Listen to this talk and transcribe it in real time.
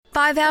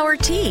5-Hour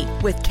Tea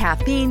with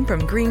caffeine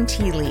from green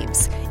tea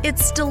leaves.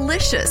 It's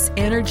delicious,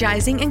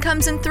 energizing, and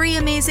comes in 3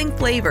 amazing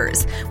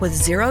flavors. With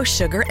 0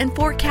 sugar and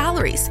 4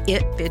 calories,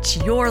 it fits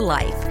your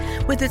life.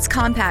 With its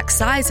compact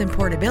size and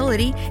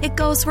portability, it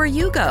goes where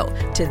you go.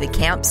 To the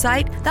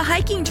campsite, the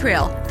hiking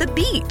trail, the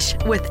beach,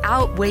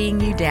 without weighing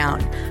you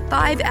down.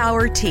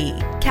 5-Hour Tea.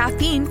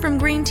 Caffeine from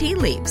green tea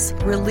leaves.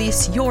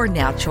 Release your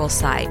natural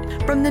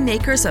side. From the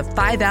makers of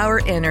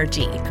 5-Hour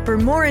Energy. For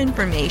more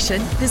information,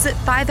 visit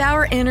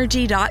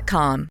 5hourenergy.com.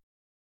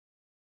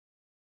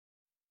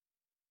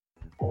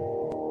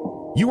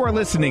 You are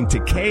listening to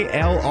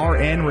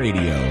KLRN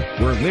Radio,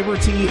 where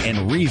liberty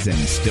and reason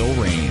still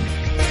reign.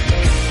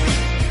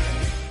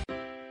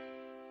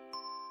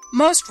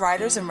 Most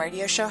writers and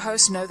radio show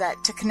hosts know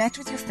that to connect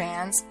with your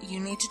fans, you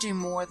need to do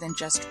more than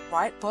just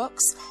write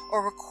books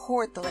or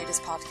record the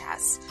latest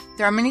podcasts.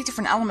 There are many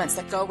different elements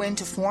that go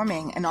into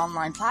forming an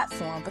online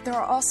platform, but there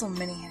are also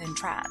many hidden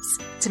traps.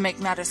 To make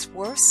matters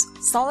worse,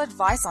 solid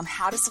advice on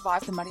how to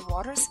survive the muddy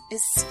waters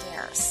is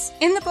scarce.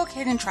 In the book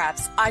Hidden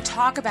Traps, I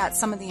talk about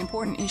some of the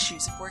important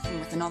issues of working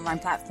with an online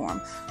platform,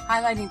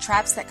 highlighting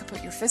traps that could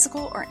put your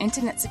physical or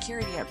internet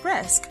security at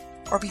risk,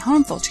 or be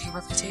harmful to your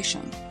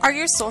reputation. Are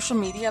your social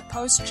media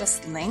posts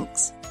just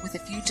links with a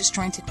few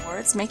disjointed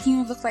words, making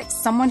you look like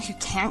someone who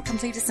can't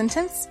complete a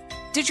sentence?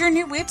 Did your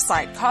new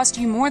website cost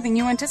you more than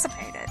you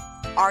anticipated?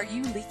 Are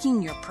you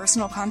leaking your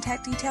personal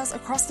contact details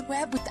across the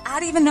web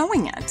without even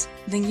knowing it?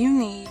 Then you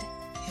need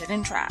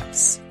Hidden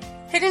Traps.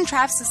 Hidden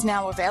Traps is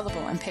now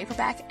available in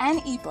paperback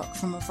and ebook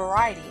from a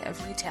variety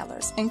of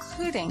retailers,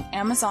 including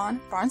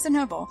Amazon, Barnes &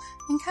 Noble,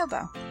 and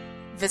Kobo.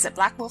 Visit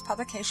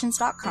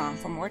blackwolfpublications.com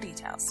for more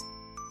details.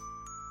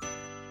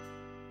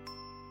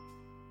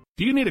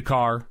 Do you need a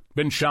car?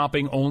 Been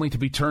shopping only to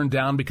be turned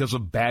down because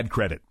of bad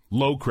credit,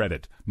 low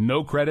credit,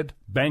 no credit,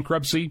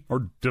 bankruptcy,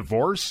 or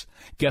divorce?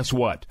 Guess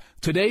what?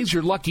 Today's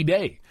your lucky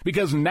day,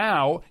 because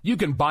now you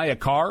can buy a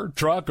car,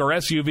 truck, or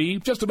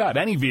SUV, just about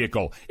any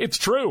vehicle. It's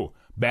true.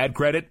 Bad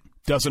credit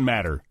doesn't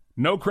matter.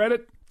 No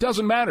credit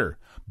doesn't matter.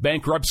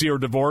 Bankruptcy or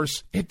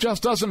divorce, it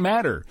just doesn't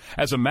matter.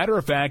 As a matter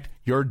of fact,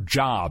 your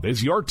job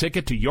is your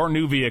ticket to your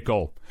new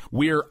vehicle.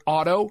 We're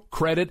Auto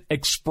Credit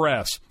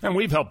Express, and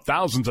we've helped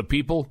thousands of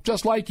people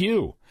just like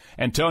you.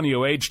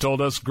 Antonio H.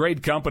 told us,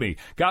 great company,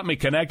 got me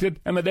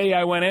connected, and the day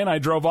I went in, I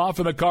drove off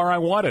in the car I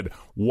wanted.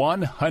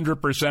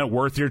 100%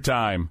 worth your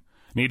time.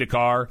 Need a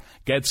car?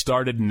 Get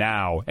started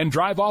now and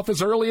drive off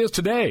as early as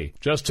today.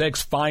 Just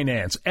text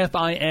FINANCE,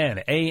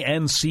 FINANCE,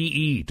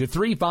 to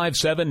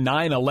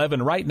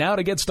 357-911 right now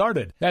to get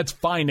started. That's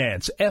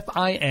FINANCE,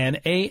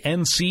 FINANCE,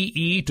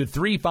 to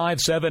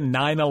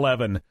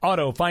 357-911.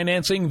 Auto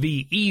financing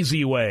the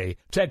easy way.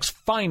 Text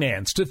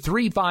FINANCE to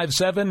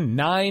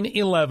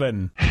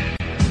 357-911.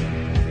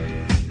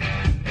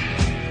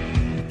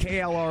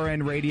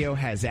 KLRN Radio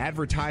has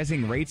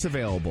advertising rates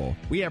available.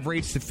 We have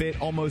rates to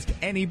fit almost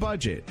any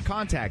budget.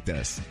 Contact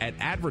us at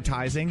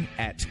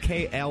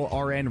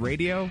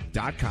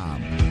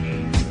advertising@klrnradio.com.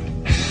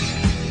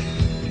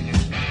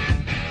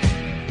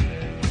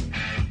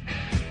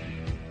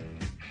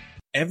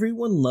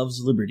 Everyone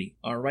loves liberty.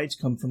 Our rights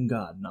come from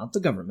God, not the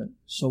government.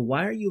 So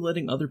why are you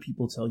letting other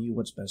people tell you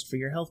what's best for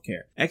your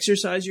healthcare?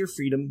 Exercise your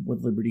freedom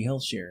with Liberty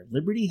Health Share.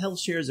 Liberty Health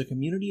Share is a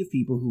community of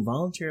people who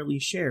voluntarily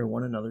share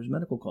one another's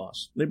medical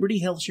costs.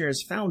 Liberty Health Share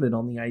is founded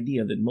on the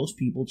idea that most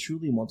people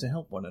truly want to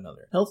help one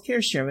another.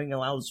 Healthcare sharing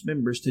allows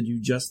members to do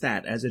just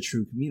that as a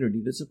true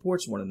community that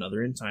supports one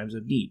another in times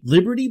of need.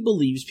 Liberty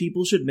believes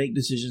people should make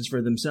decisions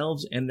for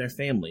themselves and their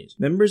families.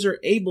 Members are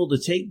able to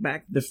take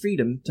back the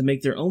freedom to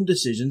make their own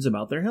decisions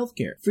about their healthcare.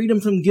 Freedom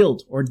from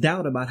guilt or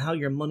doubt about how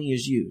your money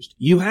is used.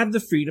 You have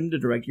the freedom to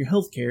direct your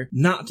healthcare,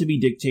 not to be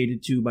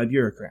dictated to by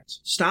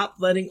bureaucrats. Stop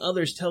letting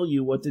others tell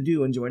you what to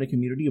do and join a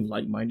community of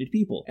like-minded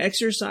people.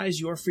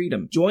 Exercise your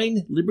freedom.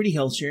 Join Liberty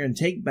Health Share and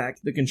take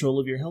back the control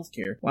of your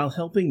healthcare while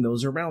helping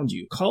those around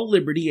you. Call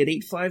Liberty at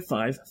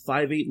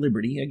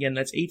 855-58-LIBERTY. Again,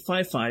 that's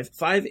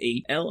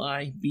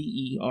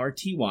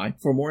 855-58-LIBERTY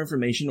for more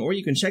information, or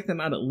you can check them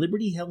out at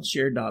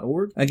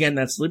libertyhealthshare.org. Again,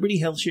 that's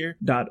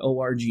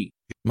libertyhealthshare.org.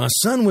 My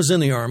son was in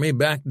the Army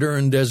back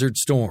during Desert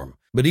Storm,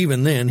 but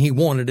even then he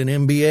wanted an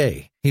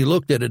MBA. He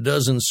looked at a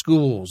dozen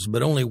schools,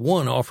 but only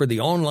one offered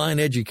the online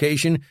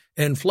education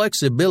and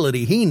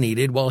flexibility he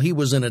needed while he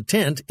was in a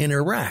tent in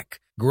Iraq.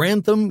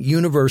 Grantham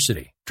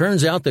University.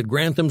 Turns out that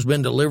Grantham's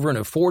been delivering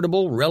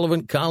affordable,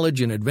 relevant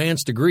college and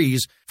advanced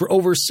degrees for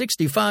over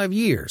 65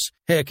 years.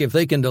 Heck, if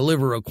they can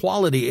deliver a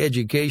quality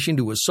education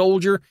to a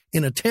soldier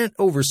in a tent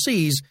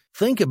overseas,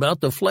 think about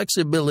the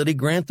flexibility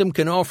Grantham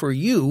can offer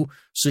you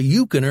so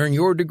you can earn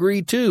your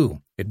degree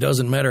too. It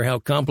doesn't matter how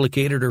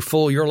complicated or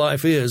full your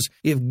life is.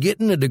 If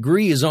getting a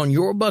degree is on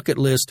your bucket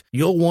list,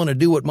 you'll want to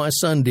do what my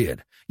son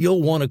did.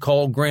 You'll want to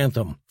call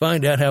Grantham.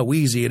 Find out how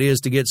easy it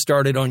is to get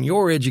started on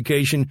your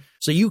education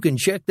so you can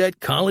check that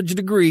college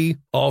degree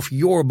off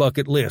your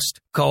bucket list.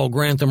 Call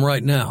Grantham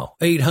right now.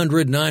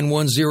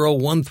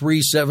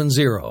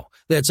 800-910-1370.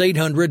 That's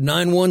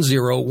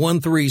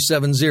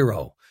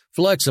 800-910-1370.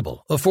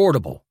 Flexible,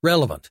 affordable,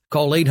 relevant.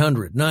 Call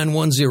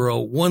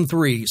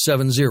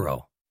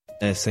 800-910-1370.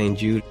 At St.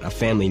 Jude, a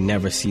family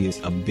never sees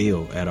a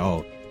bill at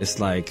all.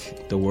 It's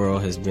like the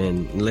world has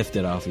been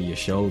lifted off of your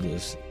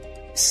shoulders.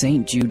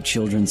 St. Jude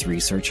Children's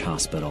Research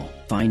Hospital.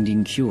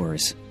 Finding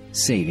cures.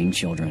 Saving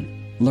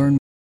children. Learn.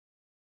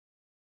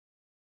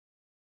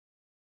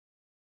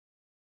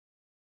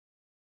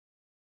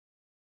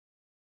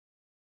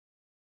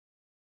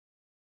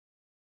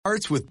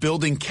 Starts with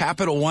building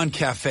Capital One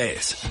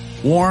cafes.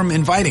 Warm,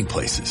 inviting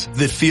places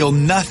that feel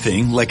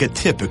nothing like a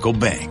typical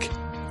bank.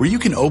 Where you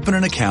can open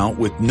an account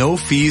with no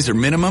fees or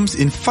minimums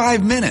in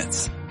 5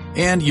 minutes.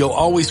 And you'll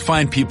always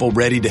find people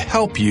ready to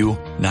help you,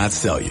 not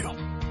sell you.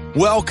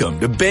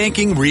 Welcome to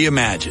Banking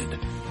Reimagined.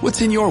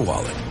 What's in your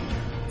wallet?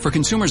 For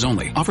consumers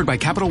only. Offered by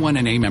Capital One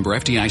N.A. member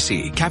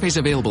FDIC. Cafes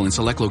available in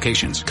select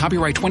locations.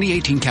 Copyright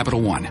 2018 Capital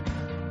One.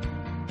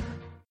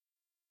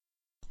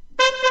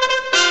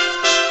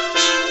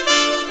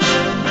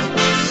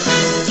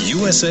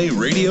 USA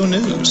Radio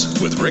News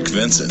with Rick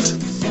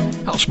Vincent.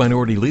 House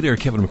Minority Leader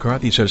Kevin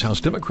McCarthy says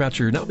House Democrats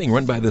are now being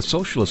run by the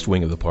socialist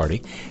wing of the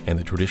party, and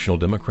the traditional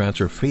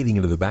Democrats are fading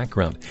into the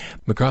background.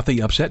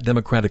 McCarthy upset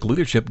Democratic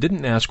leadership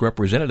didn't ask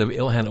Representative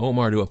Ilhan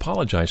Omar to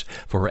apologize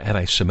for her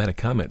anti-Semitic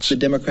comments. The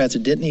Democrats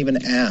didn't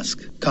even ask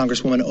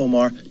Congresswoman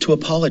Omar to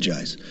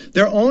apologize.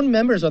 Their own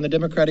members on the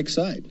Democratic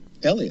side,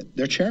 Elliott,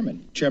 their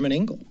chairman, Chairman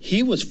Engel,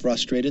 he was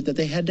frustrated that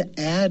they had to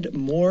add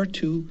more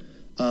to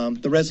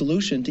the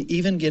resolution to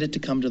even get it to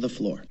come to the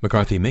floor.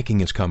 McCarthy making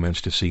his comments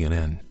to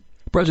CNN.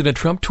 President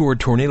Trump toured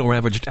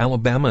tornado-ravaged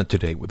Alabama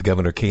today with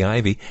Governor Kay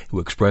Ivey, who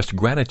expressed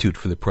gratitude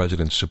for the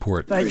president's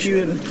support. Thank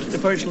you and the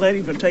First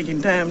Lady for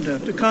taking time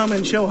to come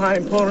and show how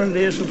important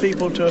it is for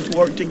people to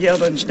work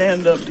together and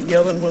stand up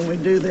together. And when we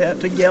do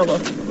that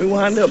together, we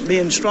wind up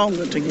being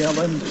stronger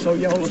together. And so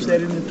y'all have set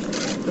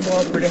the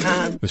bar pretty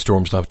high. The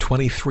storms left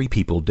 23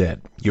 people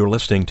dead. You're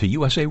listening to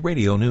USA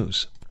Radio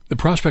News. The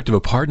prospect of a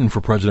pardon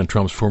for President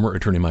Trump's former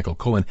attorney Michael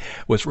Cohen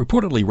was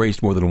reportedly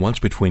raised more than once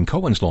between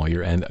Cohen's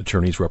lawyer and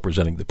attorneys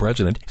representing the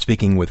president.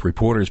 Speaking with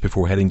reporters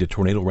before heading to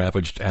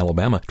tornado-ravaged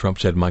Alabama, Trump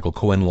said Michael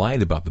Cohen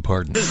lied about the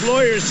pardon. His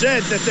lawyers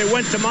said that they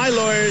went to my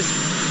lawyers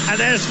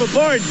and asked for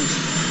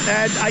pardons.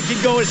 And I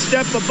could go a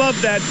step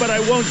above that, but I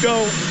won't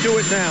go do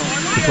it now.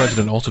 The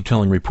president also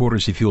telling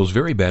reporters he feels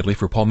very badly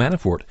for Paul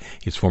Manafort,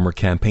 his former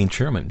campaign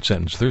chairman,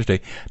 sentenced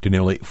Thursday to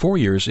nearly 4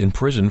 years in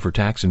prison for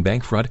tax and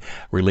bank fraud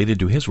related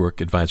to his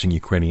work advising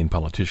Ukrainian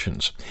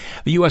politicians.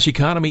 The U.S.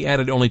 economy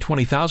added only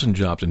 20,000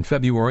 jobs in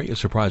February, a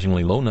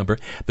surprisingly low number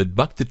that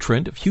bucked the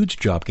trend of huge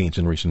job gains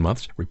in recent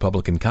months.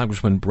 Republican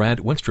Congressman Brad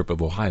Winstrup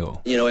of Ohio.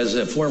 You know, as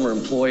a former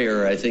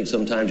employer, I think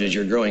sometimes as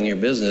you're growing your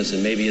business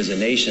and maybe as a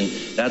nation,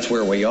 that's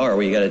where we are.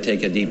 We got to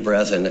take a deep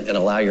breath and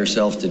allow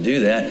yourself to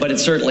do that. But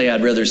it's certainly,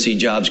 I'd rather see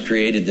jobs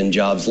created than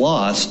jobs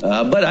lost.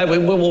 But we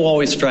will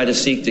always try to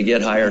seek to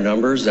get higher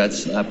numbers.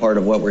 That's part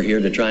of what we're here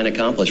to try and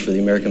accomplish for the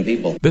American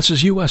people. This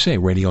is USA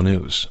Radio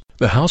News.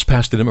 The House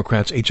passed the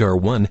Democrats' H.R.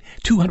 1,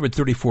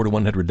 234 to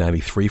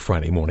 193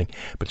 Friday morning,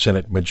 but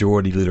Senate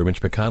Majority Leader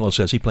Mitch McConnell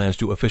says he plans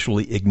to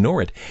officially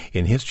ignore it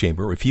in his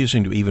chamber,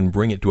 refusing to even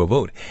bring it to a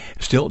vote.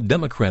 Still,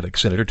 Democratic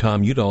Senator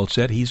Tom Udall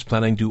said he's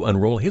planning to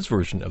unroll his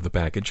version of the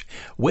package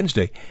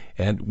Wednesday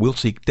and will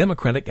seek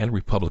Democratic and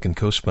Republican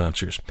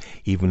co-sponsors.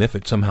 Even if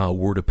it somehow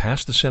were to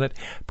pass the Senate,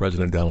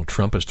 President Donald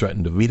Trump has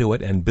threatened to veto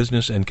it, and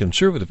business and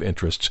conservative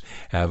interests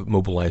have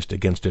mobilized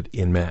against it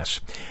en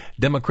masse.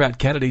 Democrat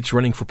candidates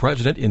running for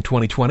president in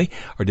 2020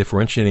 are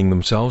differentiating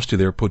themselves to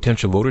their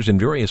potential voters in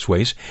various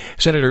ways.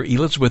 Senator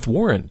Elizabeth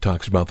Warren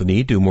talks about the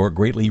need to more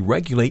greatly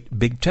regulate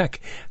big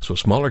tech so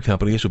smaller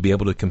companies will be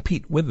able to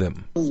compete with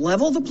them.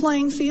 Level the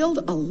playing field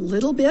a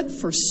little bit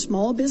for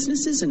small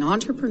businesses and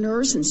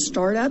entrepreneurs and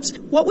startups.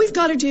 What we've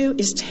got to do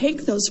is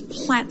take those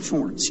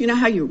platforms, you know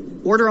how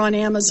you order on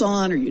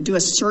Amazon or you do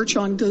a search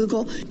on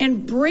Google,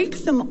 and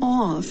break them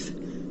off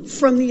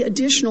from the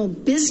additional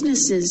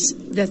businesses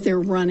that they're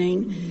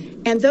running.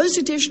 And those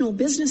additional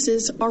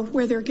businesses are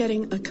where they're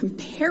getting a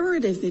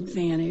comparative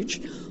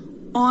advantage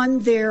on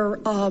their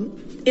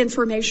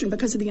information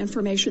because of the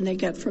information they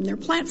get from their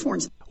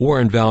platforms.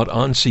 Warren vowed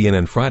on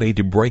CNN Friday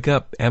to break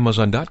up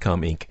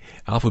Amazon.com Inc.,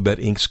 Alphabet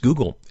Inc.'s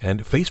Google,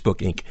 and Facebook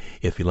Inc.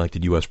 if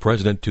elected U.S.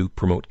 president to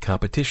promote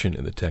competition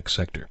in the tech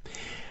sector.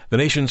 The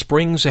nation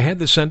springs ahead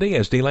this Sunday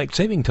as daylight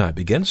saving time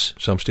begins.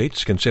 Some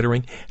states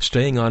considering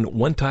staying on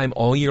one time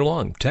all year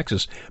long.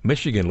 Texas,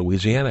 Michigan,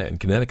 Louisiana, and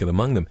Connecticut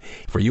among them.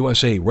 For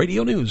USA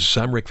Radio News,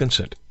 I'm Rick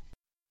Vincent.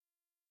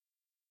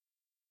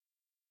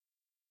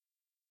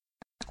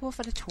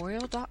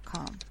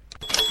 wolfeditorial.com.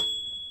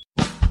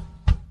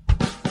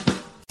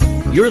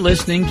 You're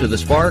listening to the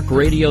Spark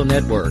Radio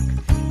Network,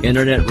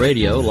 internet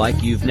radio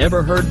like you've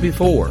never heard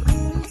before.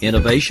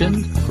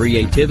 Innovation,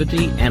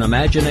 creativity, and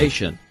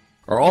imagination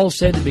are all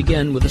said to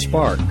begin with a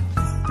spark.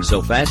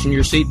 So fasten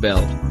your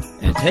seatbelt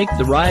and take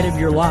the ride of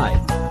your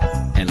life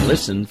and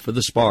listen for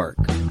the spark.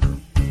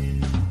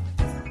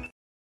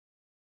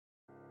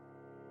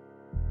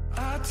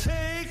 I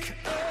take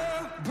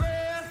a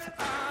breath,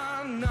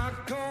 I'm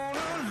not gonna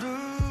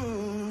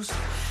lose.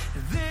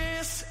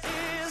 This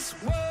is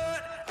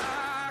what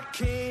I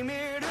came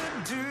here to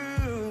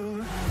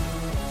do.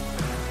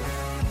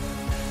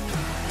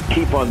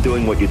 Keep on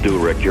doing what you do,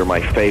 Rick. You're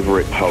my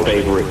favorite host.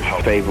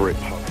 Favorite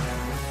host.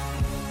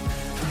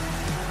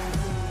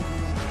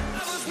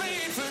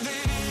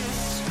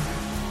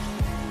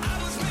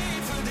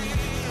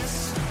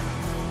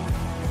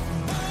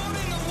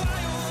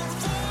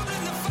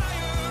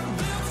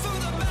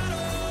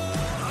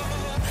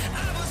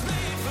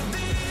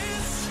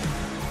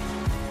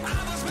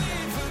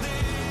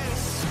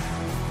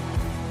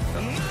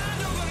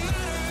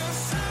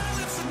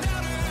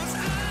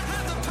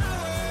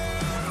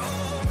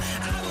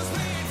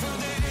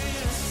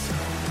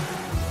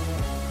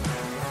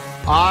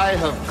 I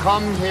have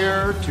come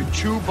here to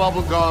chew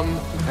bubblegum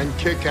and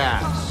kick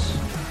ass.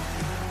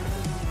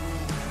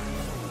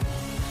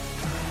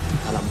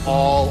 And I'm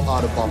all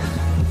out of bubblegum.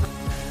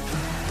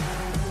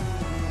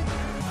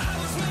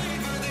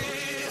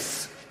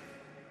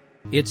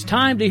 It's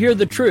time to hear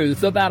the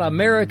truth about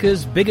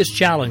America's biggest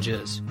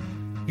challenges.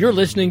 You're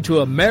listening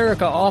to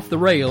America Off the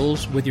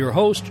Rails with your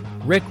host,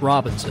 Rick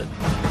Robinson.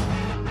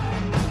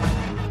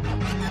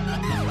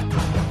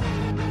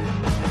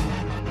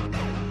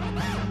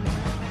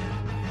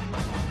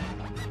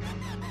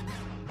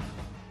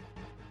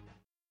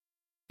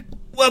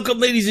 Welcome,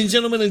 ladies and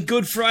gentlemen, and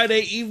good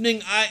Friday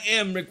evening. I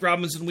am Rick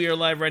Robinson. We are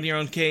live right here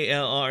on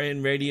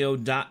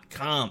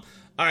KLRNradio.com.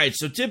 All right,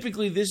 so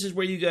typically this is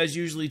where you guys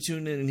usually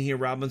tune in and hear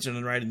Robinson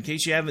and Wright. In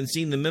case you haven't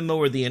seen the memo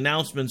or the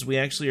announcements, we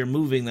actually are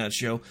moving that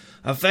show.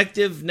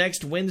 Effective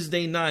next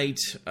Wednesday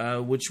night,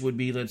 which would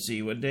be, let's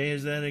see, what day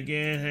is that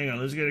again? Hang on,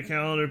 let's get a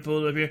calendar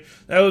pulled up here.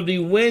 That would be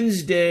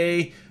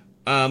Wednesday,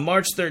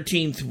 March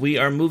 13th. We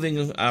are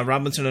moving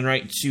Robinson and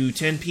Wright to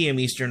 10 p.m.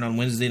 Eastern on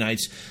Wednesday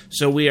nights.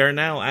 So we are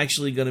now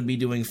actually going to be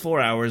doing 4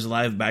 hours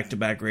live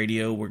back-to-back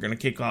radio. We're going to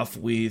kick off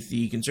with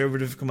the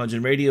Conservative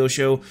Curmudgeon Radio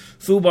Show,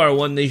 FUBAR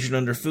One Nation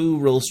Under Fu,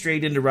 roll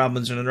straight into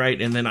Robinson and Wright,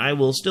 and then I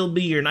will still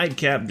be your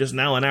nightcap just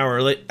now an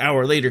hour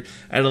later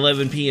at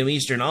 11 p.m.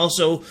 Eastern.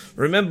 Also,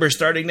 remember,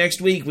 starting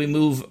next week, we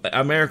move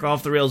America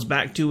Off the Rails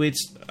back to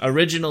its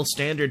original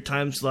standard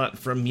time slot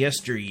from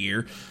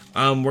yesteryear.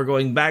 We're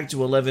going back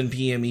to 11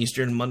 p.m.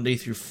 Eastern, Monday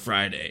through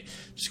Friday,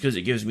 just because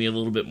it gives me a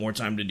little bit more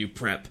time to do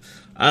prep.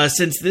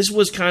 Since this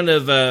was kind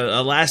of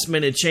a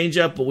last-minute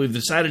change-up, what we've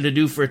decided to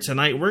do for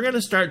tonight, we're going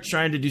to start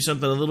trying to do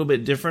something a little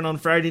bit different on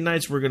Friday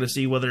nights. We're going to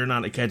see whether or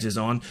not it catches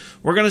on.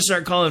 We're going to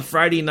start calling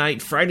Friday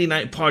night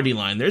Party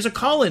Line. There's a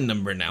call-in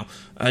number now.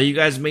 You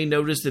guys may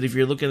notice that if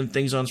you're looking at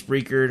things on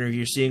Spreaker or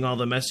you're seeing all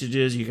the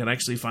messages, you can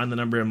actually find the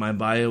number in my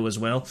bio as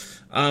well.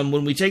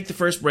 When we take the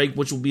first break,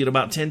 which will be at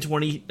about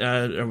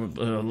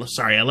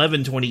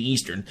 11:20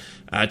 Eastern,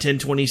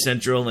 10:20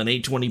 Central, and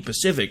 8:20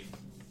 Pacific,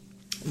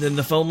 then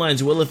the phone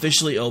lines will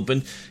officially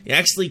open. You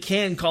actually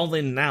can call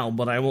in now,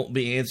 but I won't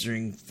be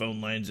answering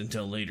phone lines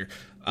until later.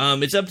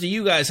 It's up to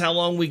you guys how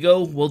long we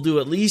go. We'll do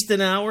at least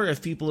an hour.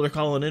 If people are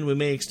calling in, we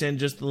may extend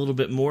just a little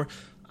bit more.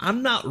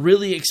 I'm not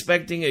really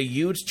expecting a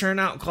huge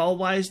turnout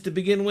call-wise to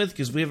begin with,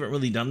 because we haven't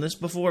really done this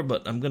before,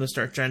 but I'm going to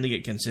start trying to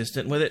get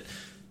consistent with it.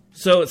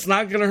 So it's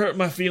not going to hurt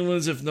my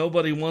feelings if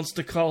nobody wants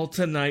to call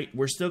tonight.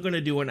 We're still going to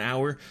do an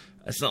hour.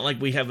 It's not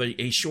like we have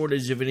a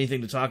shortage of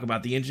anything to talk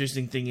about. The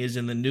interesting thing is,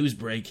 in the news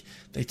break,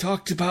 they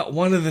talked about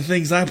one of the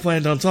things I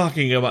planned on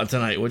talking about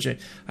tonight, which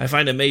I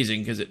find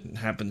amazing because it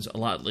happens a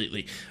lot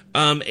lately.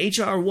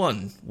 H.R.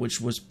 1,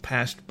 which was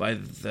passed by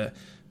the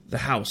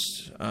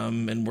House,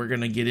 and we're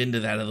going to get into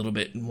that a little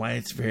bit and why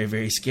it's very,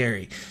 very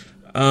scary.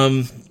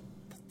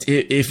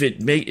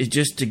 If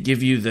just to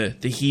give you the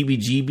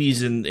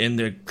heebie-jeebies and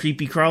the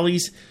creepy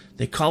crawlies,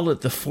 they call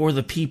it the For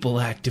the People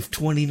Act of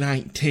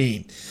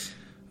 2019.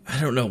 I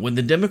don't know. When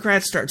the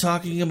Democrats start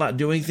talking about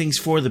doing things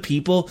for the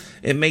people,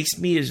 it makes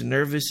me as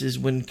nervous as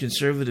when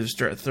conservatives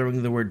start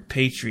throwing the word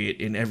patriot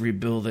in every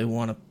bill they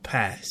want to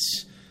pass.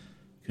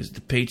 Because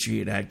the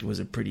Patriot Act was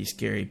a pretty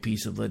scary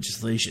piece of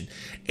legislation.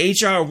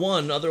 H.R.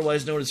 1,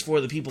 otherwise known as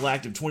For the People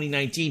Act of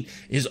 2019,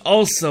 is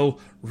also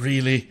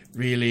really,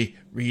 really,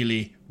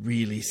 really,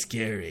 really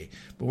scary.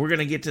 But we're going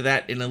to get to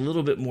that in a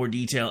little bit more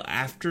detail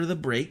after the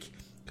break,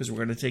 because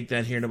we're going to take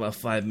that here in about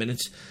 5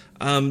 minutes.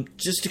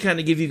 Just to kind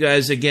of give you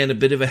guys, again, a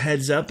bit of a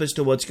heads up as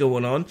to what's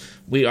going on.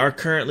 We are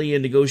currently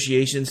in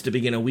negotiations to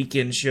begin a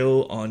weekend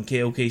show on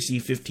KOKC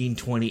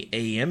 1520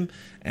 AM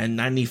and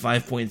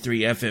 95.3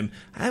 FM.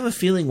 I have a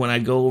feeling when I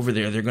go over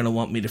there, they're going to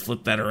want me to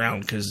flip that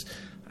around, because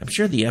I'm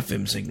sure the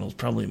FM signal is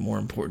probably more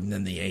important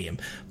than the AM.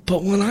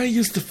 But when I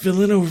used to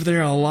fill in over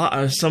there a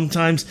lot,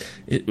 sometimes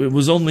it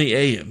was only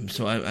AM,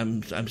 so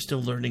I'm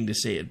still learning to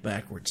say it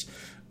backwards.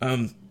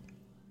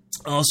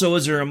 Also,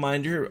 as a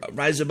reminder,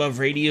 Rise Above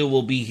Radio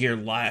will be here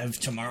live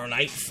tomorrow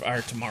night,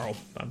 or tomorrow.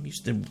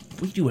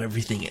 We do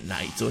everything at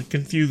night, so it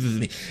confuses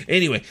me.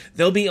 Anyway,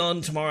 they'll be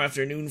on tomorrow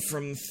afternoon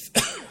from,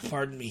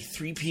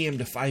 3 p.m.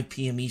 to 5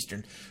 p.m.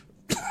 Eastern.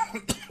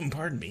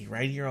 Pardon me,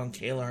 right here on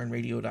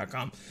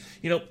KLRNradio.com.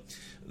 You know,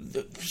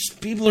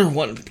 people are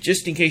wondering,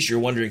 just in case you're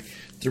wondering,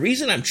 the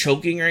reason I'm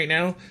choking right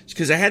now is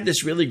because I had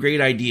this really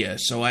great idea.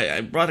 So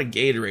I brought a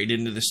Gatorade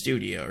into the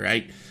studio,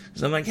 right?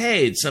 So I'm like,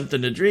 hey, it's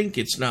something to drink.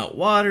 It's not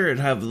water.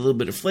 It'll have a little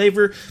bit of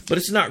flavor, but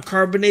it's not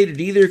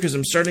carbonated either, because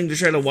I'm starting to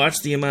try to watch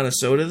the amount of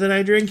soda that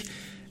I drink.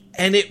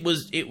 and it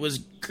was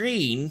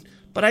green,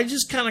 but I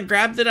just kind of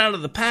grabbed it out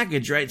of the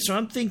package, right? So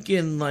I'm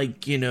thinking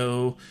like, you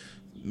know,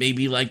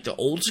 maybe like the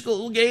old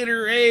school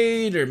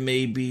Gatorade, or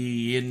maybe,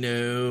 you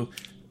know,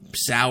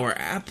 sour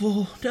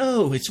apple.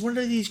 No, it's one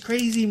of these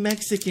crazy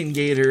Mexican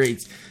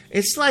Gatorades.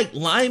 It's like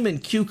lime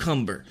and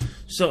cucumber.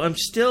 So I'm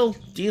still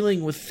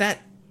dealing with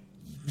that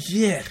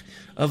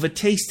of a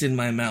taste in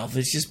my mouth.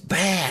 It's just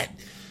bad.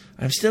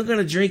 I'm still going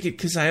to drink it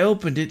because I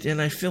opened it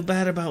and I feel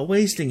bad about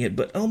wasting it.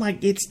 But oh my,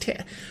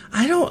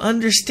 I don't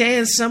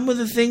understand some of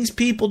the things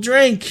people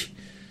drink.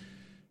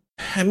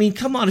 I mean,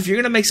 come on, if you're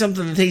going to make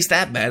something that tastes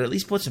that bad, at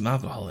least put some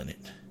alcohol in it.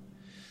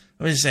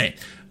 I'm just saying.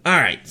 All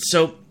right,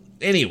 so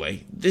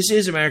anyway, this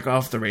is America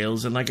Off the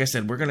Rails, and like I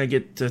said, we're going to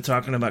get to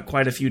talking about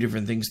quite a few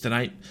different things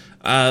tonight.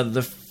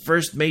 The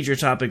first major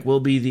topic will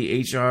be the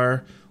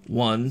H.R.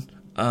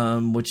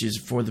 1, which is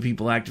for the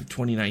People Act of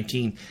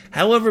 2019.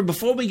 However,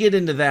 before we get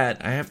into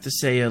that, I have to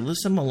say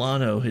Alyssa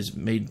Milano has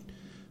made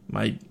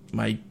my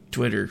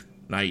Twitter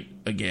night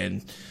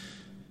again.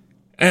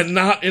 And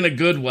not in a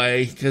good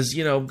way, because,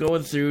 you know,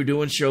 going through,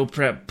 doing show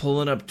prep,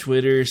 pulling up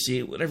Twitter,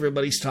 seeing what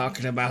everybody's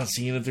talking about,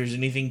 seeing if there's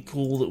anything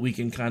cool that we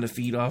can kind of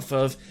feed off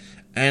of.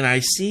 And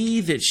I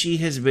see that she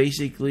has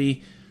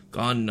basically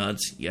gone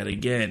nuts yet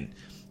again.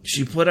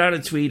 She put out a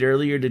tweet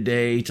earlier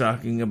today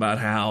talking about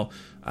how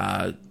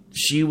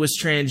she was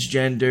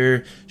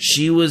transgender,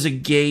 she was a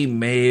gay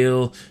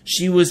male,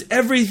 she was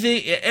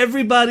everything,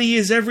 everybody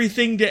is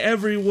everything to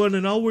everyone,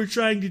 and all we're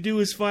trying to do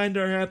is find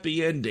our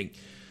happy ending.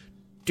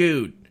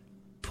 Dude.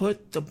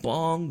 Put the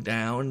bong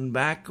down and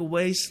back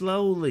away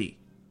slowly.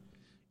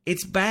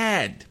 It's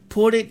bad.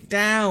 Put it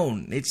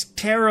down. It's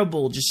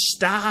terrible. Just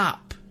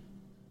stop.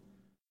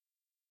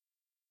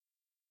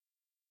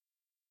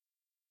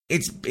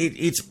 It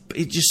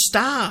just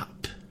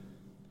stop.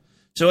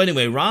 So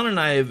anyway, Ron and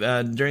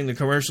I, during the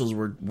commercials,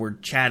 were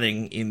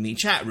chatting in the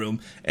chat room.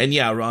 And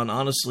yeah, Ron,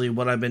 honestly,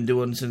 what I've been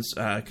doing since,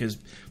 because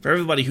for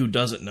everybody who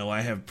doesn't know,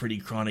 I have pretty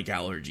chronic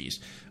allergies.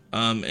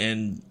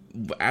 And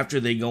after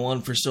they go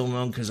on for so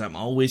long, because I'm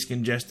always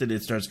congested,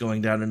 it starts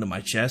going down into my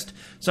chest.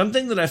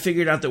 Something that I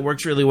figured out that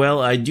works really well,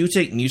 I do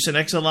take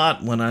Mucinex a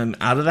lot when I'm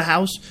out of the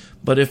house,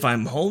 but if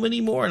I'm home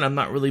anymore and I'm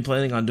not really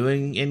planning on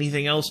doing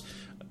anything else,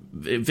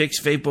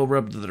 Vicks Vapo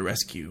Rub to the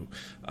rescue.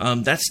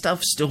 That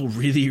stuff still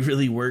really,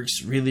 really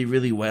works really,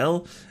 really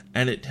well,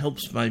 and it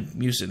helps my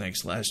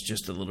Mucinex last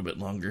just a little bit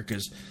longer,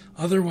 because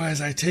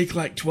otherwise I take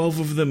like 12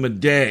 of them a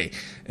day,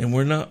 and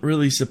we're not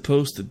really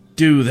supposed to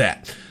do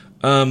that.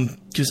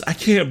 Because I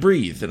can't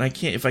breathe, and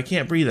if I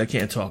can't breathe, I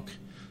can't talk,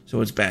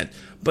 so it's bad.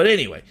 But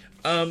anyway,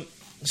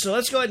 so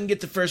let's go ahead and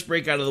get the first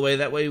break out of the way.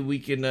 That way we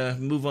can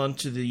move on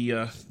to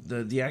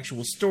the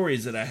actual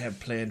stories that I have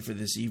planned for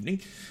this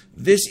evening.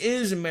 This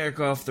is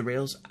America Off the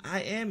Rails.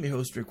 I am your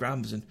host, Rick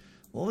Robinson.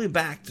 We'll be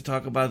back to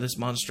talk about this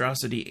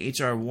monstrosity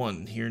H.R.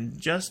 1 here in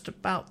just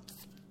about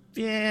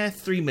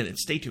 3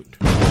 minutes. Stay tuned.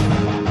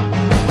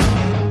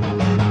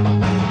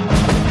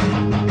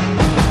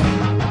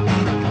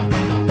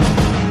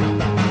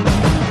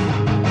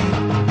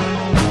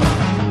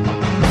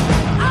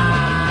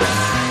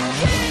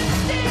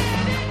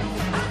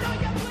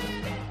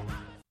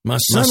 My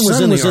son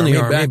was in the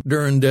Army back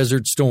during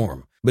Desert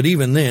Storm, but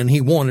even then he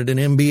wanted an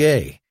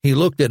MBA. He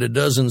looked at a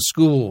dozen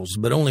schools,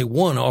 but only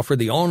one offered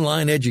the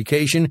online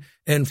education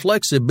and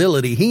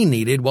flexibility he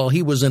needed while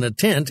he was in a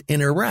tent in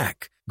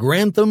Iraq.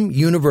 Grantham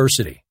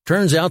University.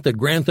 Turns out that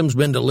Grantham's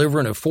been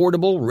delivering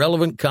affordable,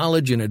 relevant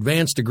college and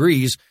advanced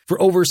degrees for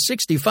over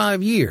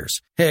 65 years.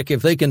 Heck,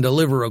 if they can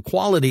deliver a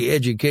quality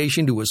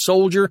education to a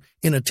soldier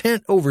in a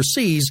tent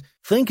overseas,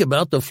 think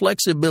about the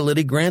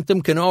flexibility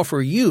Grantham can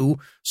offer you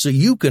so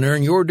you can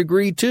earn your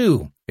degree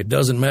too. It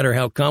doesn't matter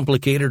how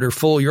complicated or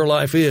full your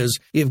life is,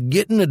 if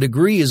getting a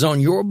degree is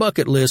on your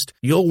bucket list,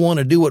 you'll want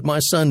to do what my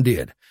son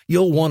did.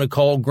 You'll want to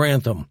call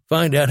Grantham.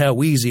 Find out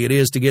how easy it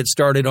is to get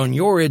started on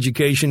your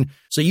education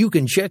so you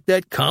can check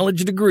that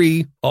college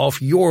degree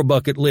off your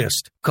bucket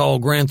list. Call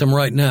Grantham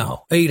right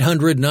now,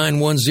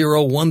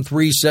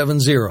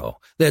 800-910-1370.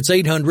 That's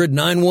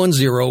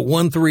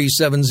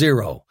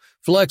 800-910-1370.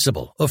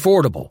 Flexible,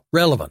 affordable,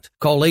 relevant.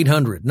 Call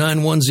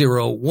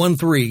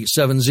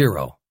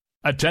 800-910-1370.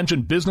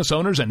 Attention business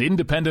owners and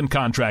independent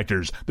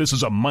contractors. This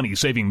is a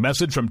money-saving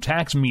message from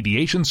Tax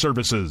Mediation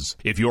Services.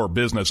 If your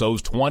business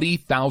owes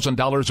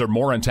 $20,000 or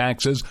more in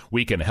taxes,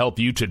 we can help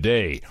you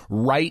today,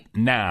 right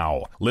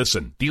now.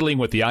 Listen, dealing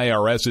with the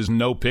IRS is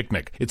no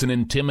picnic. It's an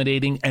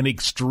intimidating and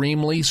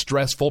extremely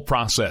stressful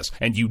process,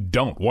 and you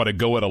don't want to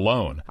go it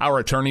alone. Our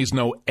attorneys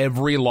know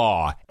every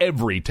law,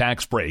 every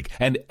tax break,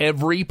 and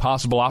every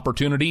possible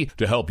opportunity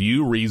to help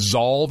you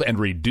resolve and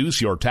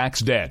reduce your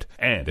tax debt.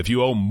 And if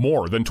you owe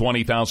more than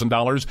 $20,000,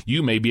 $1,000,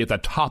 you may be at the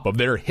top of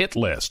their hit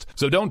list.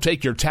 So don't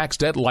take your tax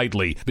debt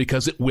lightly,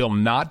 because it will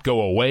not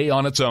go away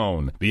on its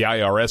own. The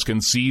IRS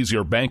can seize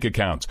your bank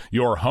accounts,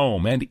 your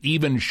home, and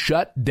even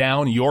shut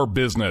down your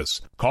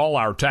business. Call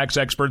our tax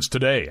experts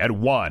today at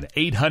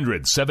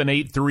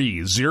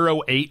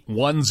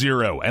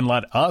 1-800-783-0810 and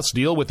let us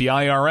deal with the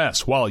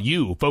IRS while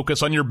you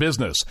focus on your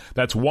business.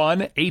 That's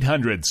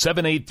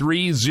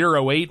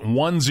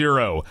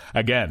 1-800-783-0810.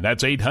 Again,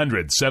 that's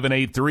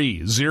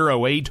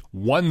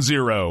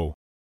 800-783-0810.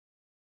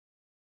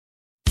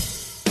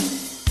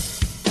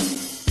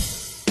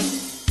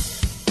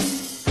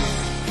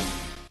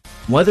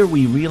 Whether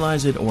we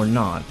realize it or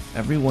not,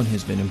 everyone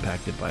has been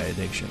impacted by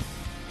addiction.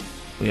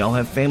 We all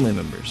have family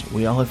members,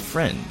 we all have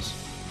friends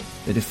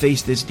that have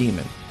faced this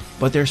demon.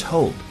 But there's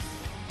hope.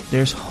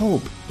 There's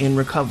hope in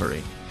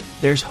recovery.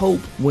 There's hope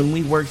when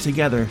we work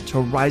together to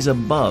rise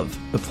above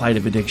the plight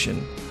of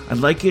addiction. I'd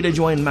like you to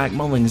join Mac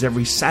Mullings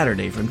every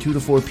Saturday from 2 to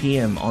 4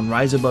 p.m. on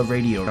Rise Above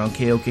Radio on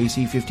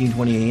KOKC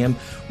 1520 AM,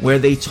 where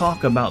they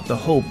talk about the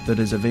hope that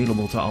is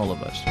available to all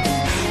of us.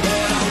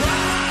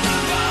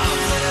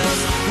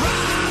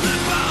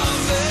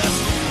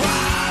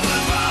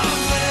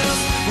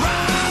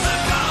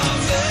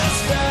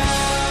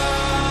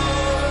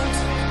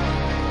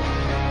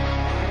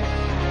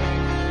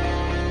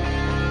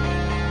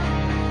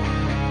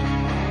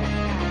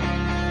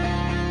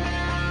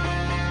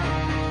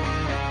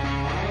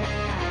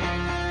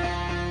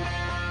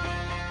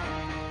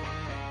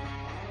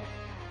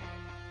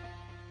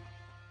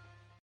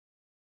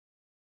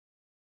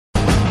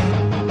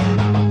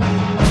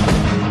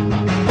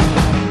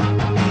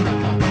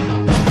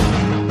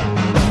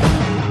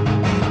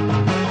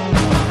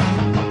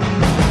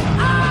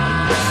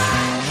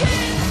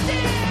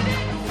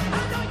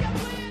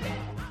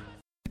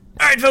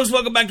 Folks,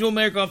 welcome back to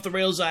America Off the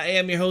Rails. I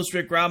am your host,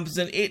 Rick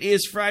Robinson. It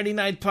is Friday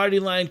Night Party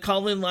Line.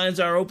 Call-in lines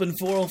are open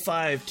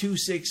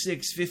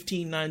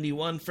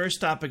 405-266-1591.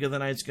 First topic of the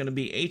night is going to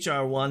be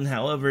HR 1.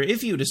 However,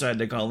 if you decide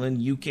to call in,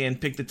 you can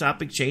pick the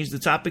topic, change the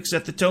topic,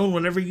 set the tone,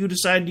 whatever you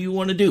decide you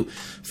want to do.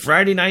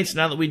 Friday nights,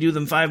 now that we do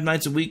them 5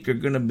 nights a week, are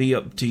going to be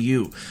up to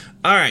you.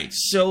 All right,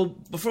 so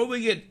before we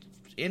get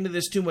into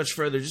this too much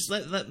further, just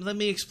let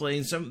me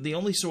explain. The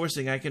only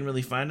sourcing I can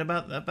really find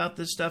about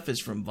this stuff is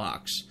from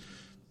Vox.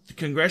 The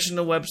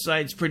congressional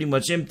website's pretty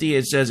much empty.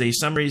 It says a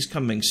summary is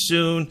coming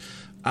soon.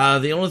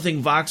 The only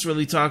thing Vox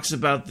really talks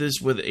about this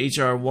with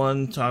HR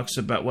 1 talks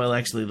about, well,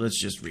 actually,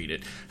 let's just read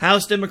it.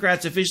 House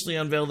Democrats officially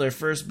unveiled their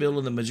first bill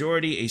in the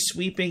majority, a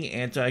sweeping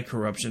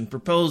anti-corruption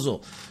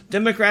proposal.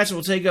 Democrats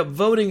will take up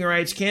voting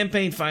rights,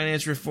 campaign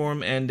finance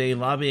reform, and a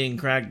lobbying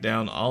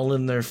crackdown, all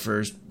in their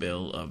first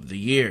bill of the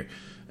year.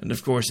 And,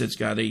 of course, it's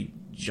got a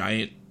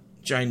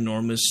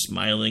ginormous,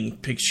 smiling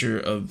picture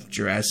of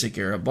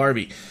Jurassic-era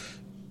Barbie,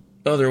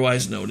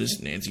 otherwise known as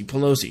Nancy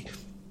Pelosi.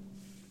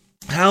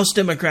 House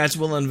Democrats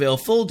will unveil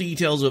full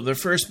details of their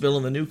first bill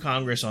in the new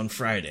Congress on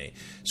Friday,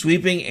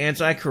 sweeping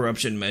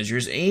anti-corruption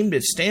measures aimed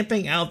at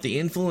stamping out the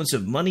influence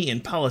of money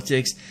in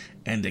politics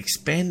and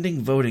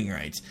expanding voting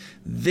rights.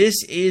 This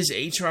is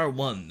H.R.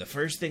 1, the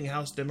first thing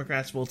House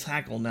Democrats will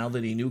tackle now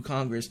that a new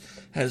Congress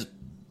has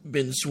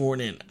been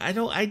sworn in.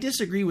 I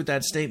disagree with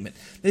that statement.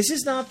 This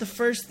is not the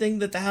first thing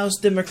that the House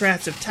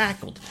Democrats have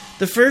tackled.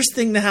 The first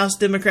thing the House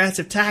Democrats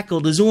have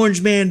tackled is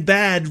Orange Man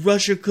bad,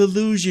 Russia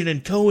collusion,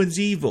 and Cohen's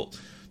evil.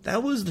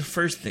 That was the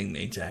first thing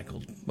they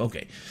tackled.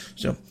 Okay,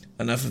 so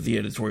enough of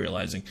the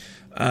editorializing.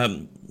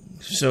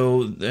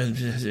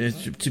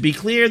 To be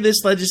clear,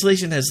 this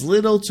legislation has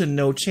little to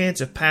no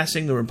chance of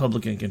passing the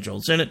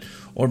Republican-controlled Senate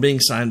or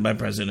being signed by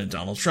President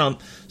Donald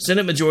Trump.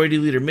 Senate Majority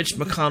Leader Mitch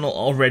McConnell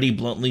already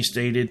bluntly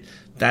stated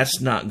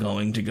that's not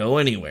going to go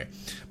anywhere.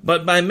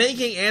 But by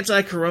making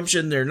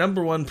anti-corruption their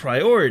number one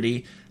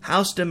priority,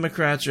 House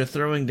Democrats are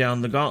throwing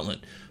down the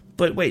gauntlet.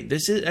 But wait,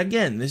 this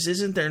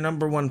isn't their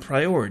number one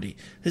priority.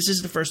 This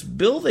is the first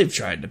bill they've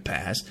tried to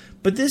pass,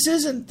 but this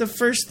isn't the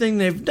first thing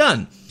they've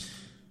done.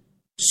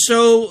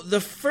 So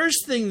the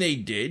first thing they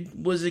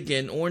did was,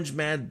 again, Orange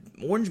Man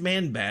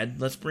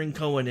bad. Let's bring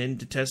Cohen in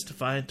to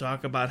testify and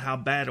talk about how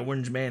bad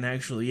Orange Man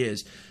actually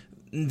is.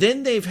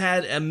 Then they've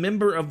had a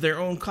member of their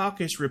own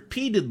caucus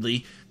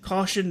repeatedly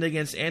cautioned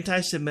against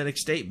anti-Semitic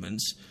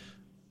statements.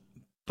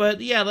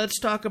 But yeah, let's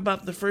talk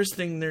about the first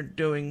thing they're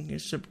doing,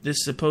 is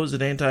this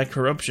supposed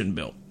anti-corruption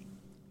bill.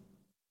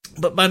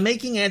 But by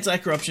making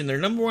anti-corruption their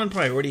number one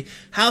priority,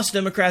 House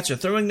Democrats are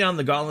throwing down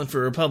the gauntlet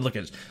for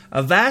Republicans.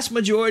 A vast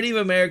majority of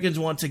Americans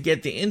want to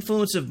get the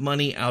influence of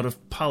money out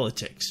of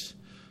politics.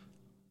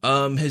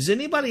 Has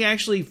anybody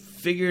actually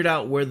figured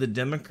out where the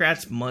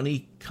Democrats'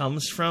 money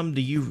comes from?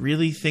 Do you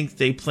really think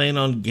they plan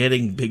on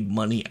getting big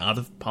money out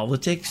of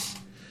politics?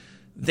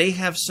 They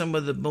have some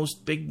of the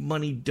most big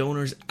money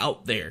donors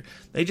out there.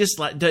 They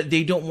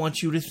don't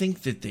want you to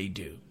think that they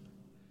do.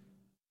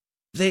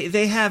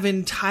 They have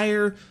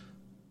entire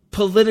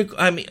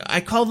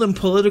I call them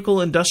political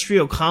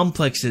industrial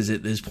complexes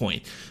at this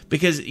point,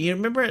 Because you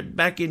remember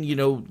back in,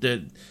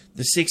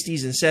 the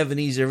 60s and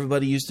 70s,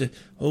 everybody used to,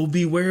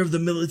 beware of the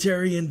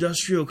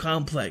military-industrial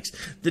complex.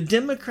 The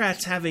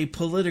Democrats have a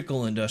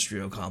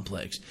political-industrial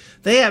complex.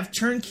 They have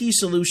turnkey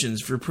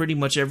solutions for pretty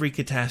much every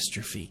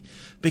catastrophe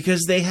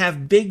because they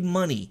have big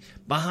money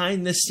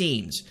behind the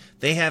scenes.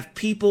 They have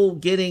people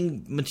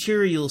getting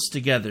materials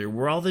together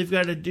where all they've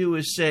got to do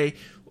is say,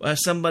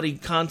 somebody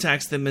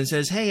contacts them and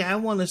says, hey, I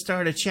want to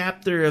start a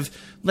chapter of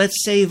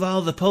Let's Save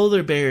All the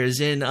Polar Bears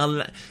in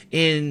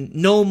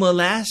Nome,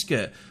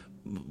 Alaska.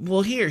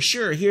 Well,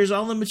 here's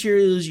all the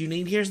materials you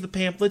need. Here's the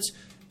pamphlets.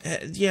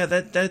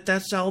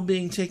 That's all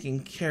being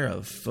taken care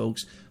of,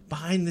 folks,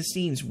 behind the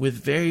scenes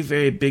with very,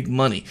 very big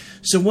money.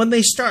 So when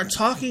they start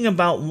talking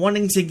about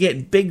wanting to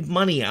get big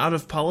money out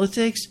of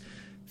politics,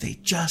 they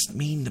just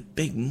mean the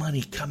big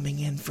money coming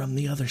in from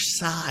the other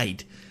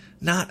side,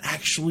 not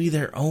actually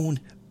their own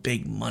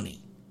big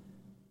money.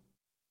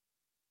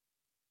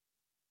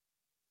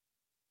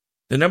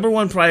 The number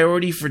one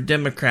priority for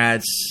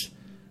Democrats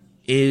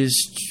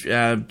is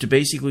to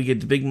basically get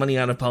the big money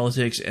out of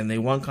politics, and they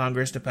want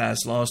Congress to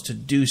pass laws to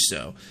do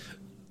so.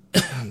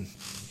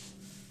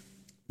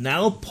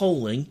 Now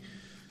polling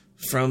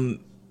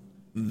from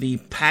the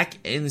PAC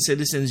and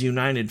Citizens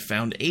United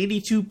found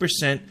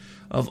 82%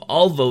 of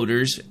all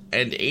voters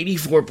and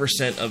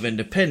 84% of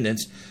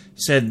independents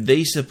said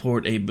they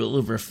support a bill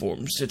of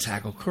reforms to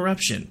tackle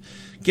corruption.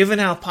 Given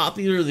how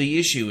popular the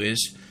issue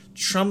is,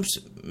 Trump's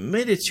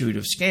multitude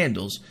of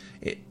scandals,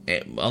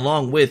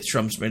 along with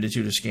Trump's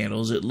multitude of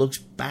scandals, it looks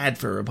bad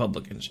for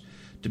Republicans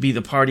to be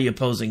the party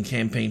opposing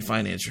campaign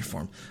finance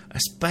reform,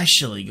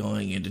 especially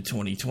going into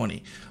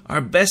 2020. Our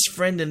best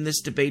friend in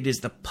this debate is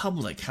the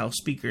public, House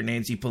Speaker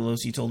Nancy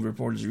Pelosi told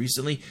reporters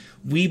recently.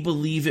 We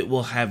believe it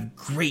will have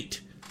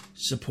great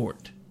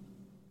support.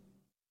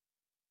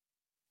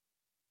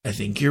 I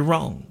think you're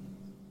wrong.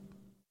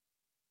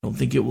 I don't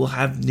think it will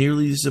have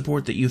nearly the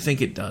support that you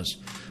think it does.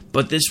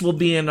 But this will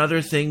be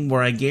another thing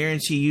where I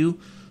guarantee you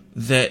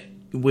that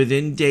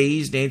within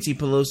days, Nancy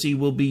Pelosi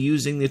will be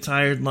using the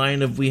tired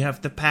line of we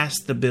have to pass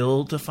the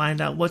bill to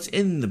find out what's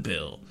in the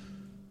bill.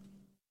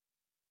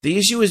 The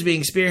issue is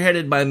being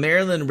spearheaded by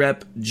Maryland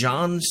Rep.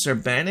 John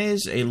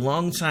Cervantes, a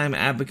longtime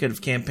advocate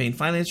of campaign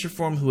finance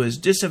reform who has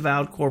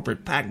disavowed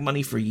corporate PAC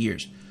money for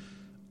years.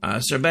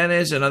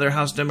 Cervantes and other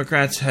House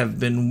Democrats have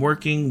been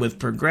working with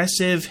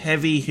progressive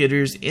heavy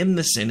hitters in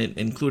the Senate,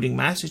 including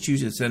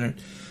Massachusetts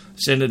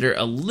Senator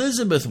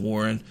Elizabeth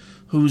Warren,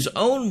 whose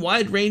own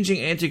wide-ranging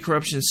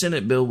anti-corruption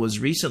Senate bill was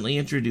recently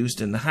introduced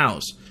in the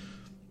House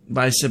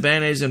by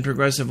Cervantes and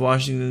progressive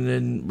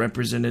Washington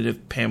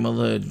Representative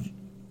Pamela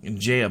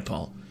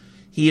Jayapal.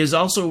 He is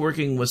also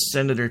working with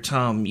Senator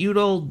Tom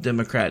Udall,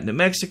 Democrat New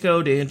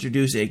Mexico, to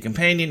introduce a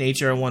companion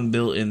H.R. 1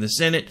 bill in the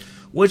Senate,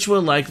 which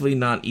will likely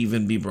not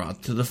even be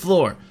brought to the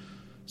floor.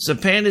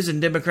 Cervantes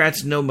and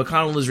Democrats know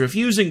McConnell is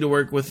refusing to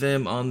work with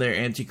them on their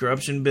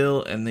anti-corruption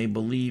bill, and they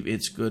believe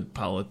it's good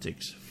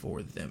politics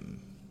for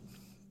them.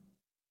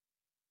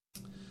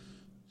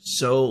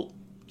 So,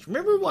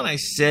 remember when I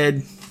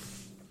said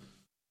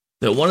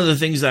that one of the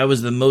things I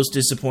was the most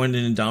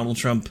disappointed in Donald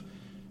Trump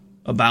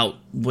about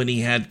when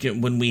we had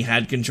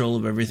control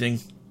of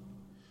everything?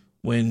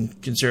 When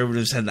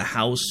conservatives had the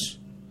House,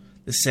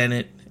 the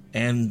Senate,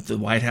 and the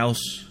White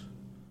House?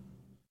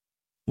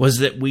 Was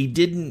that we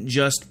didn't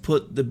just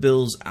put the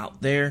bills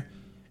out there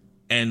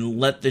and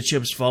let the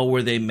chips fall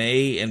where they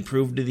may and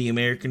prove to the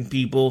American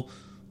people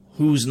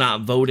who's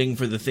not voting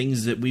for the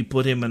things that we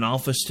put him in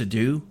office to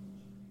do?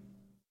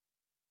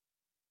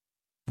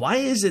 Why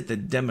is it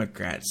that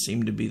Democrats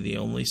seem to be the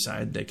only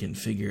side that can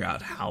figure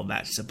out how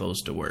that's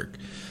supposed to work?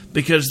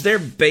 Because their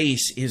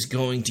base is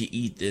going to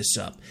eat this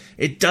up.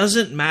 It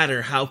doesn't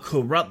matter how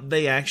corrupt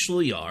they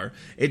actually are.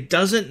 It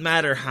doesn't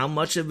matter how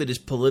much of it is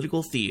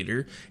political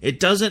theater. It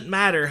doesn't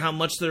matter how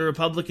much the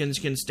Republicans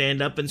can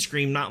stand up and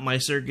scream, "Not my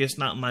circus,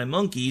 not my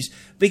monkeys,"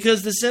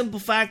 because the simple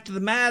fact of the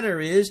matter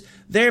is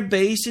their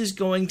base is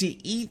going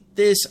to eat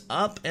this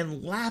up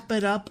and lap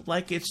it up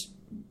like it's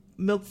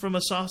milk from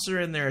a saucer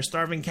and they're a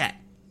starving cat.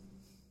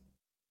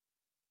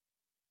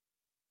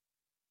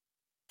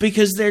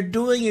 Because they're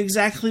doing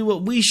exactly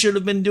what we should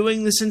have been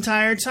doing this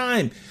entire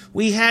time.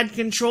 We had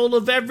control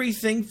of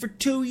everything for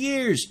 2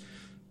 years.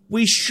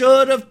 We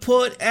should have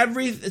put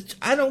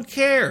I don't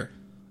care.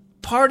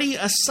 Party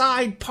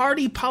aside,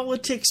 party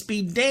politics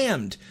be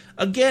damned.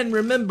 Again,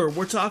 remember,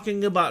 we're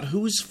talking about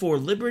who's for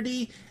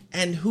liberty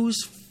and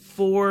who's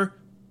for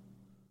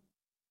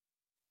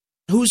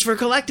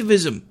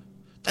collectivism.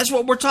 That's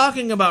what we're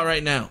talking about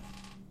right now.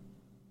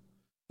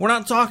 We're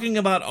not talking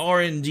about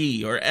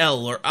R&D or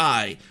L or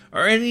I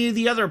or any of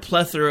the other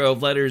plethora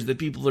of letters that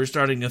people are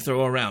starting to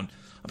throw around.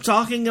 I'm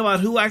talking about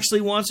who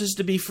actually wants us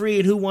to be free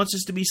and who wants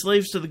us to be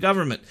slaves to the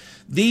government.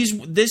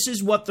 This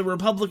is what the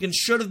Republicans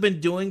should have been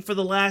doing for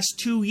the last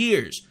 2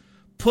 years.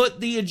 Put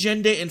the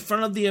agenda in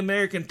front of the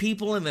American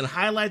people and then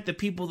highlight the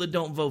people that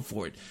don't vote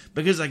for it.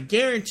 Because I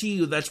guarantee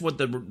you that's what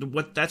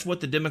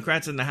the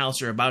Democrats in the House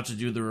are about to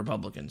do to the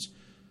Republicans.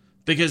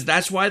 Because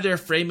that's why they're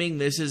framing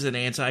this as an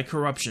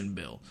anti-corruption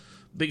bill.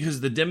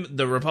 because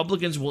the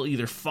Republicans will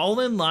either fall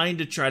in line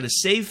to try to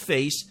save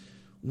face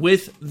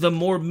with the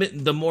more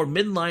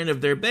midline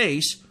of their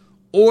base,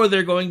 or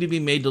they're going to be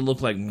made to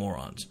look like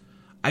morons.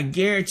 I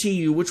guarantee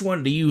you, which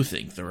one do you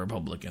think the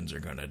Republicans are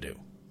going to do?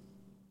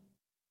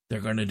 They're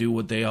going to do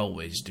what they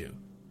always do.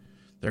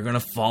 They're going to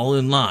fall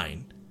in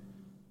line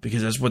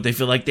because that's what they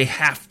feel like they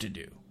have to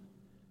do.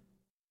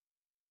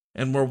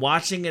 And we're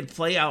watching it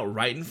play out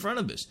right in front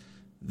of us.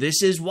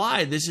 This is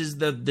why this is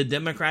the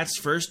Democrats'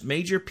 first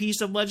major piece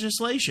of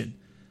legislation,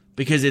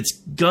 because it's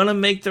going to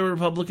make the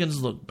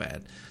Republicans look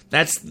bad.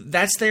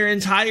 That's their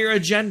entire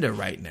agenda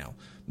right now.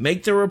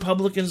 Make the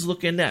Republicans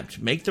look inept.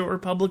 Make the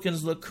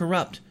Republicans look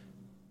corrupt.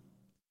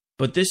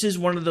 But this is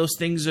one of those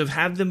things of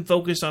have them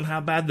focus on how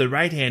bad the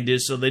right hand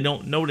is so they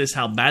don't notice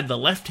how bad the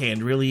left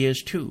hand really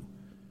is too.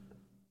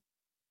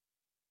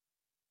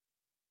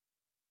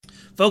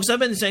 Folks, I've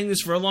been saying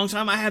this for a long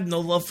time. I have no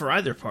love for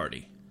either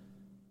party.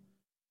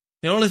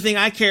 The only thing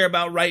I care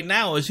about right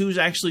now is who's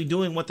actually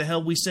doing what the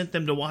hell we sent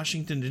them to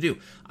Washington to do.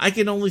 I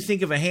can only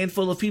think of a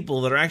handful of people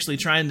that are actually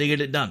trying to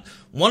get it done.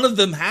 One of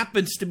them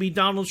happens to be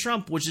Donald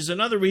Trump, which is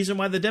another reason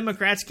why the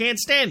Democrats can't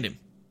stand him.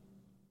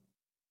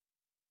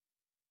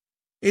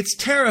 It's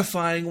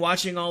terrifying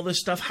watching all this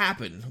stuff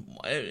happen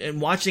and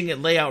watching it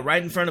lay out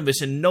right in front of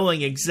us and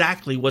knowing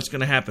exactly what's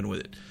going to happen with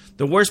it.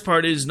 The worst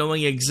part is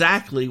knowing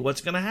exactly what's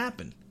going to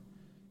happen.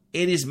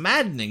 It is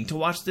maddening to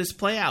watch this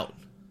play out.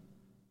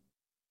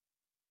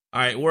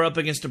 All right, we're up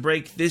against a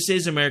break. This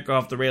is America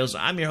Off the Rails.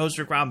 I'm your host,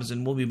 Rick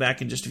Robinson. We'll be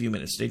back in just a few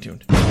minutes. Stay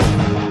tuned.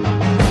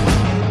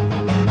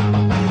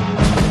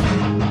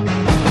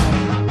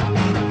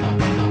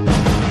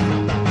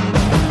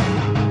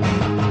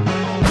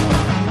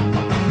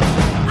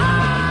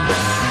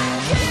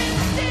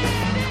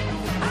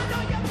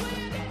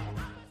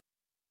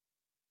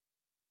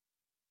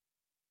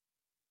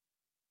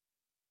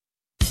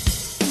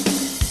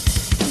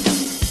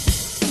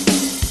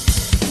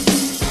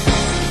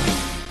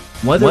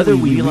 Whether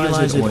we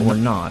realize it or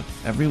not,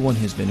 everyone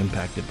has been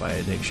impacted by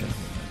addiction.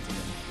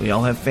 We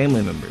all have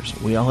family members,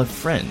 we all have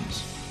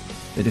friends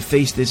that have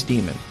faced this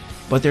demon.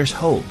 But there's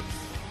hope.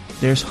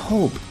 There's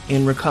hope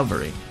in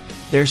recovery.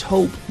 There's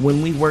hope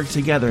when we work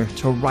together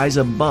to rise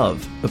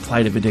above the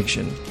plight of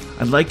addiction.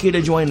 I'd like you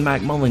to join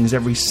Mac Mullings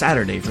every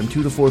Saturday from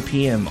 2 to 4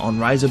 p.m. on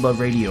Rise Above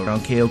Radio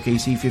on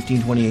KOKC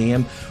 1520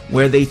 AM,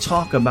 where they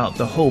talk about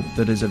the hope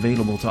that is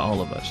available to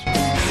all of us.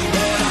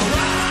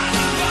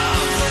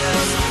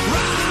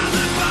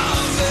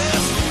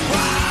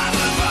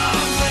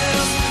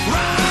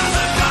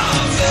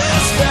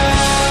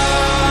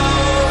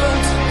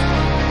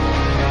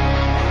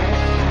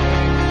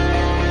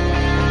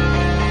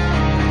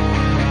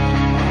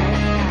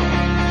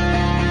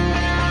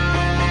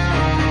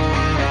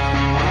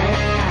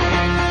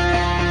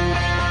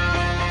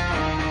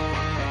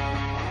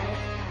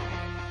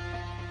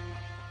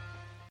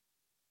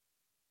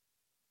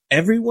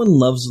 Everyone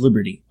loves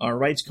liberty. Our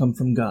rights come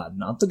from God,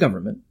 not the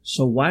government.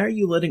 So why are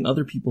you letting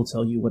other people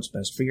tell you what's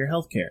best for your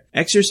health care?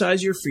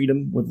 Exercise your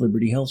freedom with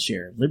Liberty Health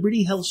Share.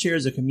 Liberty Health Share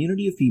is a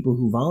community of people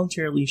who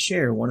voluntarily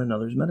share one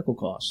another's medical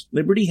costs.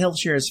 Liberty Health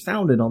Share is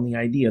founded on the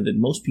idea that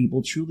most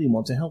people truly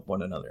want to help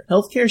one another.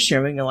 Healthcare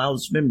sharing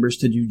allows members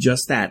to do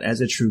just that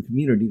as a true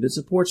community that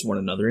supports one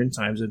another in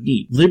times of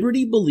need.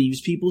 Liberty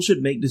believes people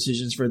should make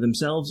decisions for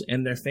themselves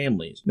and their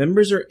families.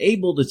 Members are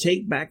able to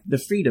take back the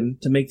freedom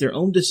to make their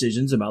own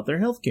decisions about their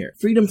health care.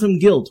 Freedom from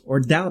guilt or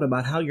doubt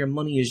about how your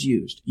money is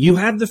used. You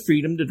have the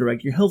freedom to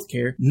direct your health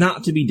care,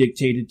 not to be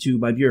dictated to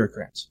by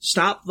bureaucrats.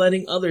 Stop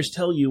letting others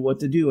tell you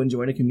what to do and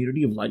join a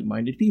community of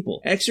like-minded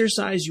people.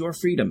 Exercise your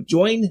freedom.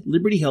 Join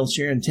Liberty Health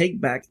Share and take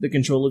back the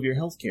control of your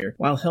health care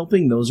while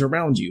helping those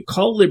around you.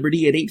 Call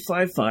Liberty at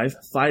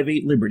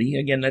 855-58-LIBERTY.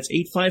 Again, that's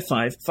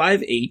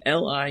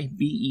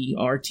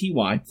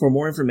 855-58-LIBERTY for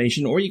more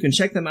information, or you can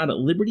check them out at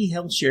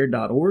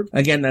libertyhealthshare.org.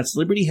 Again, that's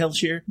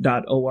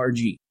libertyhealthshare.org.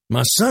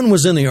 My son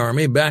was in the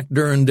Army back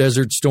during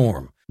Desert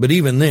Storm, but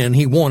even then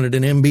he wanted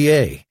an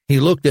MBA.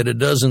 He looked at a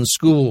dozen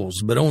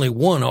schools, but only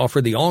one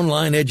offered the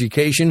online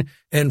education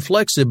and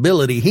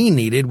flexibility he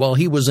needed while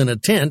he was in a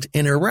tent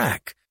in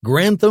Iraq.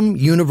 Grantham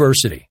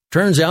University.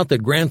 Turns out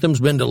that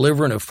Grantham's been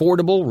delivering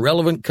affordable,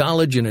 relevant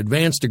college and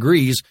advanced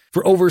degrees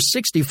for over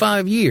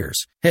 65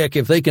 years. Heck,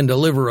 if they can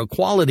deliver a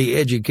quality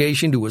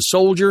education to a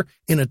soldier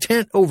in a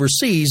tent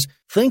overseas,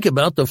 think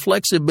about the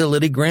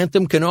flexibility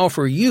Grantham can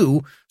offer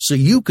you so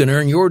you can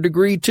earn your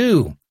degree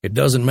too. It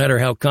doesn't matter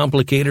how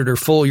complicated or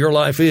full your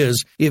life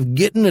is. If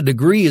getting a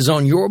degree is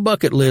on your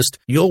bucket list,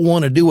 you'll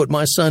want to do what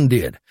my son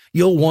did.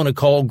 You'll want to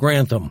call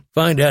Grantham.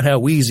 Find out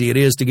how easy it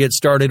is to get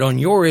started on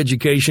your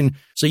education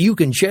so you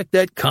can check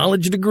that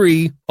college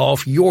degree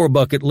off your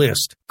bucket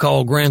list.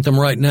 Call Grantham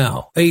right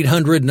now.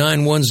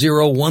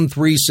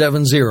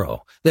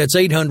 800-910-1370. That's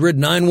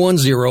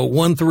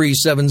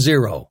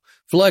 800-910-1370.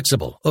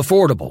 Flexible,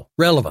 affordable,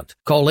 relevant.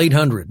 Call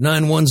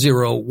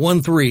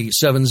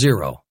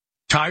 800-910-1370.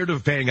 Tired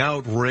of paying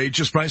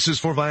outrageous prices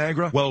for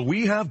Viagra? Well,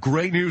 we have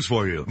great news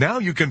for you. Now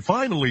you can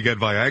finally get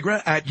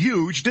Viagra at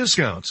huge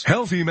discounts.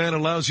 Healthy Man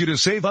allows you to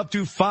save up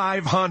to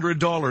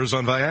 $500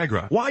 on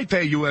Viagra. Why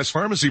pay U.S.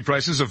 pharmacy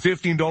prices of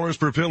 $15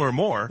 per pill or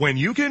more when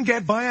you can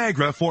get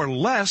Viagra for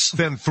less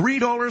than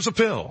 $3 a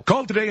pill?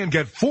 Call today and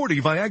get 40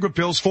 Viagra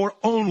pills for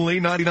only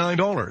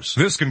 $99.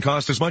 This can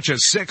cost as much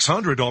as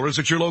 $600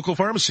 at your local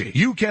pharmacy.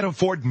 You can't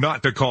afford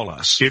not to call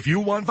us. If you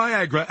want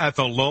Viagra at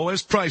the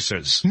lowest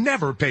prices,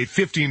 never pay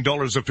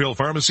 $15 a pill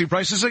pharmacy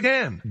prices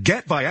again.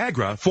 Get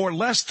Viagra for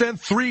less than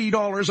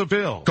 $3 a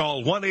pill.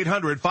 Call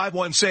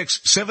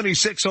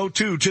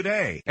 1-800-516-7602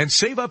 today and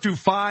save up to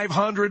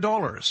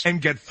 $500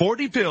 and get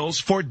 40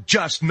 pills for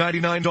just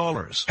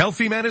 $99.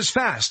 Healthy Man is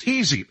fast,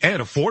 easy,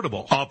 and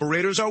affordable.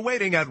 Operators are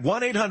waiting at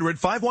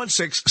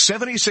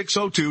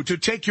 1-800-516-7602 to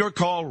take your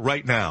call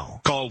right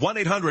now. Call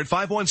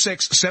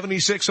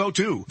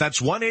 1-800-516-7602.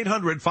 That's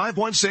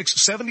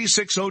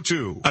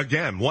 1-800-516-7602.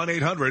 Again,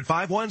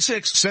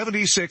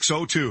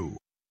 1-800-516-7602.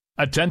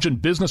 Attention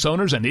business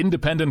owners and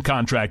independent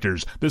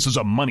contractors. This is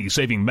a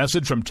money-saving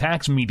message from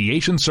Tax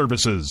Mediation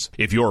Services.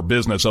 If your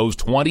business owes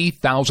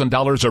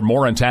 $20,000 or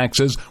more in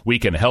taxes, we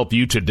can help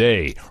you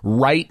today,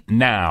 right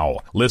now.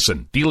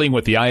 Listen, dealing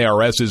with the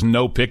IRS is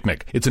no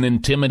picnic. It's an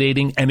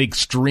intimidating and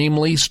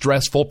extremely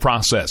stressful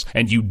process,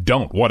 and you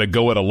don't want to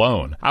go it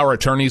alone. Our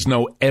attorneys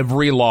know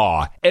every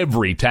law,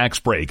 every tax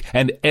break,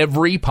 and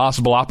every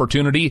possible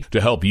opportunity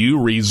to help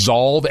you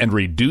resolve and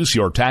reduce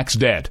your tax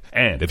debt.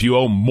 And if you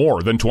owe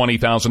more than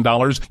 $20,000,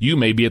 you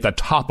may be at the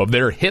top of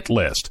their hit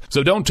list.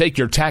 So don't take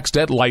your tax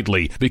debt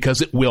lightly, because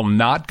it will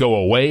not go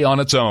away on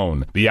its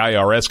own. The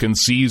IRS can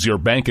seize your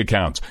bank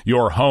accounts,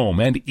 your home,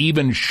 and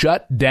even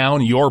shut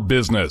down your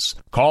business.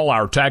 Call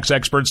our tax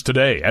experts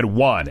today at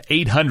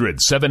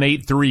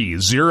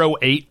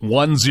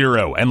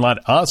 1-800-783-0810 and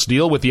let us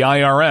deal with the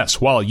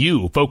IRS while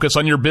you focus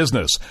on your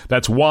business.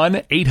 That's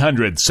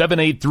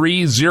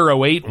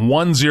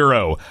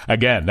 1-800-783-0810.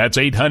 Again, that's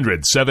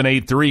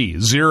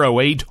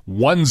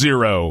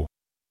 800-783-0810.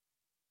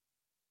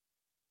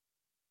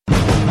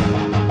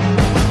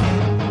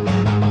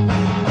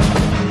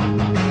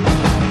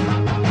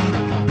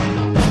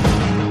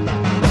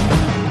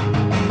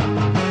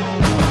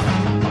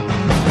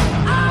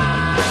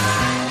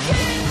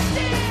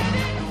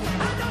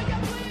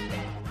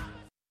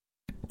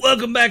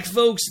 Welcome back,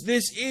 folks.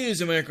 This is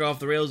America Off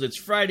the Rails. It's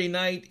Friday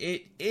night.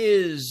 It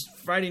is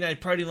Friday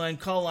Night Party Line.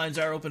 Call lines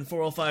are open,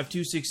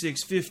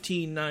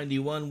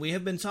 405-266-1591. We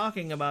have been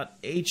talking about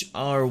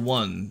H.R.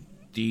 1,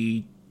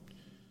 the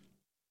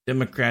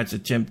Democrats'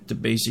 attempt to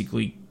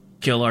basically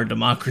kill our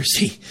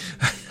democracy.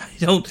 I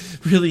don't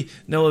really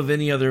know of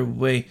any other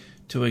way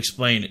to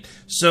explain it.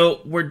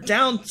 So we're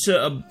down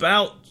to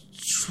about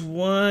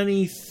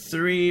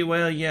 23,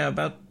 well, yeah,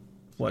 about,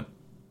 what,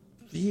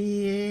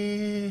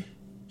 yeah,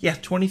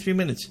 23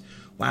 minutes.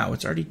 Wow,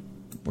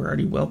 we're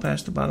already well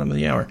past the bottom of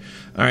the hour.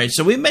 All right,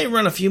 so we may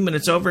run a few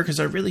minutes over because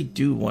I really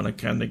do want to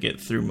kind of get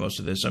through most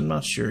of this. I'm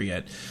not sure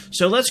yet.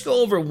 So let's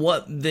go over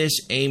what this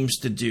aims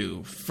to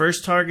do.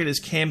 First target is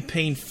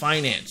campaign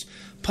finance.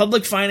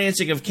 Public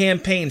financing of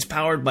campaigns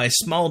powered by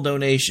small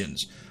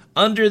donations.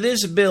 Under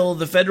this bill,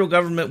 the federal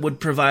government would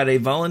provide a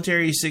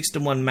voluntary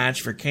 6-to-1 match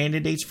for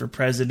candidates for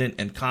president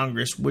and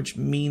Congress, which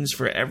means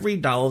for every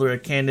dollar a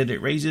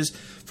candidate raises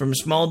from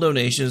small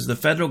donations, the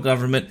federal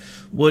government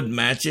would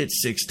match it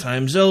 6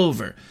 times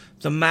over.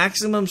 The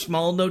maximum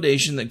small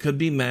donation that could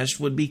be matched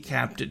would be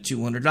capped at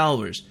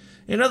 $200.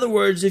 In other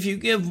words, if you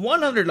give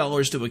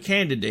 $100 to a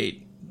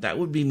candidate, that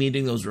would be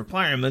meeting those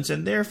requirements,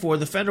 and therefore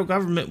the federal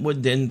government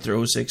would then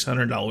throw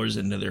 $600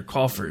 into their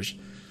coffers.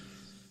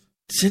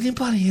 Does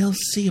anybody else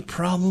see a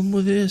problem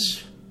with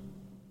this?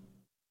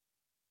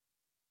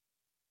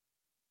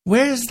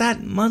 Where's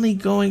that money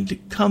going to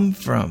come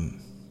from?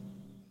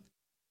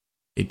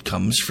 It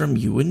comes from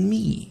you and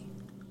me.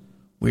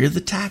 We're the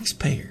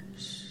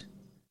taxpayers.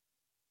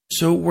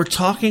 So we're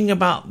talking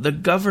about the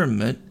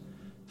government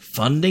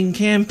funding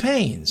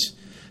campaigns.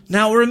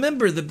 Now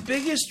remember, the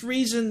biggest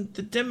reason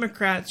the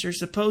Democrats are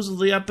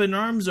supposedly up in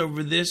arms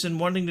over this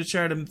and wanting to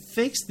try to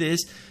fix this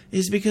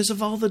is because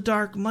of all the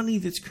dark money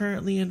that's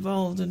currently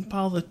involved in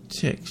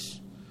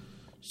politics.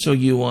 So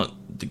you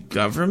want the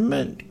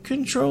government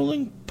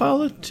controlling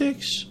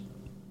politics?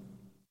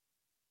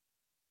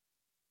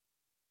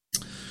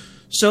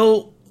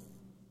 So,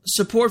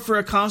 support for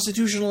a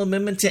constitutional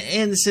amendment to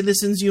end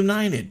Citizens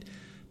United.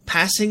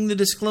 Passing the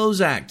Disclose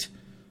Act.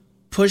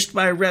 Pushed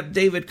by Rep.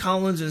 David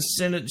Collins and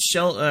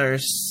Senator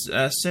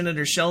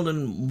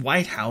Sheldon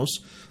Whitehouse,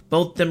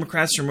 both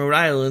Democrats from Rhode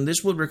Island,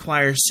 this would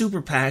require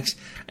super PACs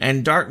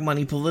and dark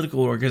money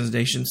political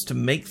organizations to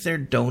make their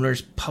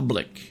donors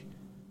public.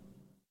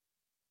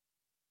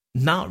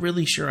 Not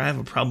really sure I have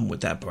a problem with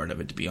that part of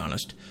it, to be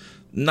honest.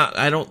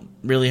 I don't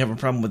really have a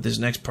problem with this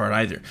next part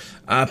either.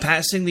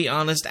 Passing the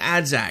Honest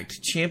Ads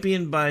Act,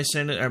 championed by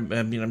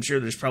I'm sure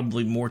there's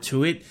probably more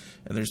to it.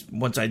 And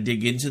once I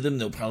dig into them,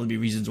 there'll probably be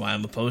reasons why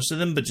I'm opposed to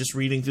them. But just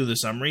reading through the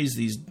summaries,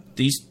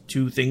 these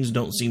two things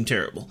don't seem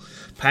terrible.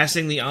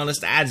 Passing the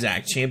Honest Ads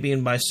Act,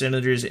 championed by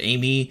Senators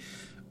Amy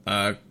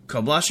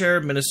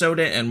Klobuchar,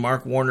 Minnesota, and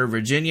Mark Warner,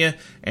 Virginia,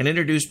 and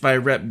introduced by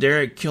Rep.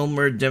 Derek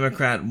Kilmer,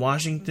 Democrat,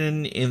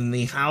 Washington, in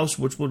the House,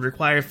 which would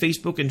require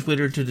Facebook and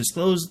Twitter to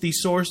disclose the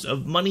source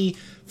of money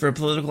for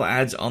political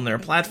ads on their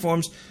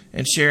platforms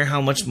and share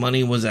how much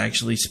money was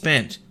actually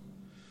spent.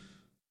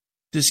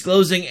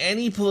 Disclosing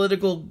any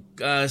political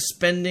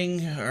spending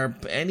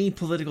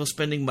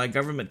by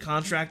government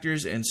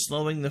contractors and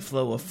slowing the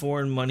flow of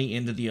foreign money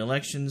into the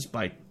elections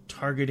by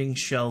targeting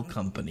shell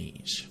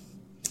companies.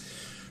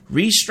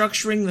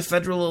 Restructuring the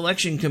Federal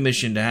Election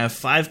Commission to have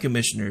 5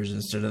 commissioners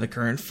instead of the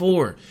current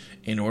 4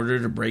 in order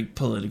to break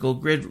political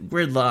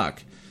gridlock.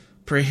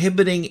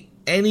 Prohibiting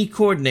any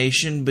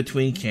coordination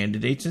between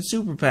candidates and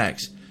super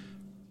PACs.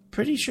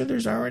 Pretty sure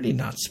there's already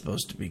not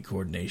supposed to be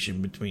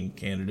coordination between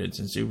candidates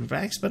and super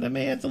PACs, but I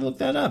may have to look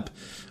that up.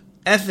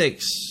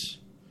 Ethics.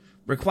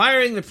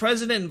 Requiring the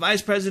president and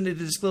vice president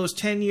to disclose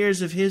 10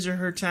 years of his or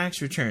her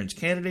tax returns.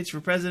 Candidates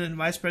for president and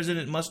vice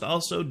president must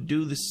also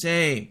do the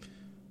same.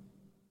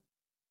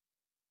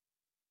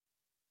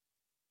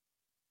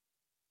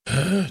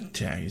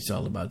 It's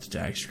all about the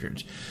tax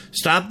returns.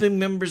 Stopping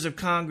members of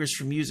Congress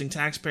from using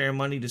taxpayer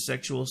money to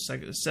settle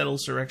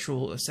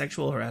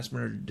sexual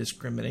harassment or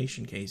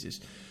discrimination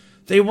cases.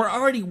 They were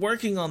already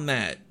working on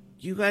that.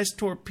 You guys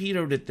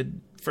torpedoed it the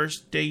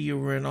first day you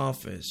were in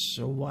office,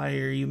 so why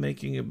are you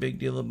making a big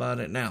deal about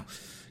it now?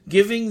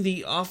 Giving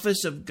the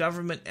Office of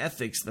Government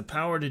Ethics the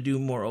power to do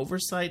more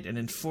oversight and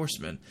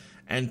enforcement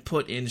and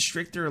put in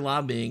stricter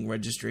lobbying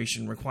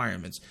registration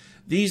requirements.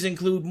 These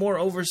include more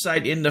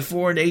oversight into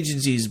foreign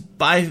agencies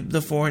by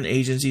the Foreign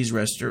Agencies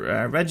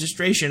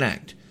Registration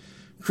Act,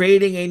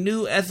 creating a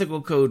new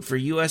ethical code for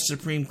U.S.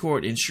 Supreme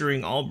Court,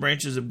 ensuring all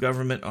branches of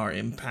government are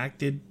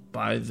impacted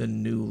by the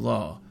new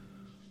law.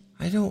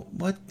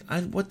 What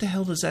the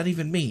hell does that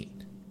even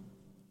mean?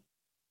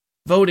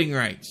 Voting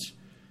rights.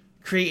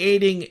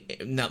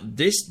 Now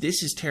this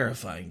is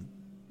terrifying.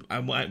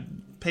 I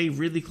pay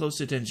really close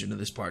attention to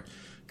this part.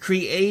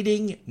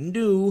 Creating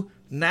new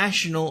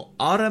national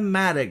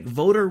automatic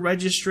voter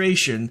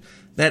registration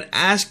that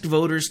asked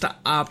voters to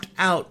opt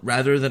out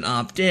rather than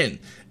opt in,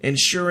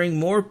 ensuring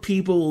more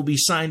people will be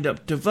signed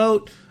up to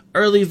vote.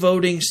 Early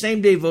voting,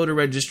 same-day voter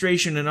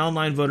registration, and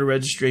online voter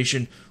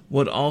registration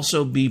would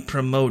also be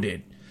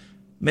promoted.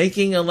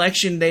 Making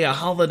Election Day a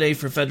holiday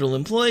for federal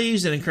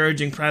employees and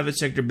encouraging private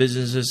sector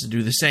businesses to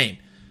do the same.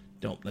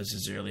 Don't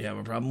necessarily have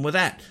a problem with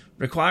that.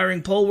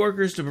 Requiring poll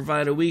workers to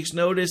provide a week's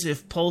notice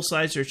if poll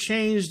sites are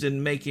changed,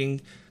 and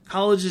making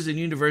colleges and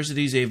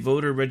universities a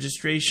voter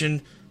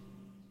registration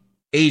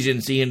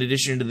agency in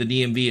addition to the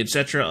DMV,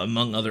 etc.,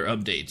 among other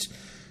updates.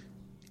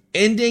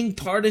 Ending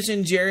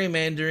partisan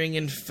gerrymandering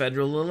in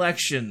federal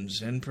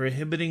elections and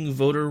prohibiting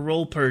voter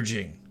roll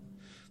purging.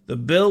 The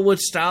bill would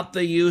stop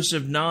the use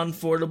of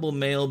non-forwardable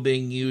mail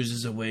being used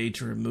as a way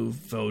to remove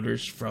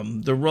voters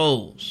from the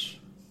rolls.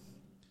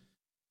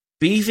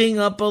 Beefing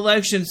up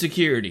election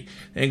security,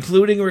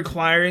 including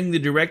requiring the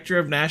Director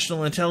of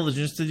National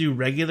Intelligence to do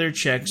regular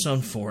checks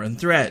on foreign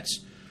threats.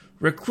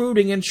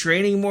 Recruiting and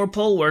training more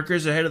poll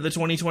workers ahead of the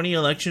 2020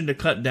 election to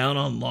cut down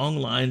on long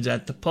lines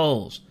at the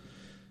polls.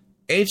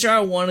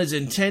 H.R. 1 is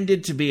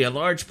intended to be a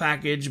large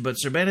package, but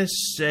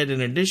Cervantes said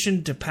in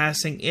addition to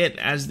passing it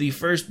as the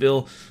first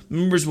bill,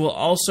 members will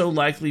also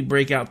likely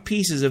break out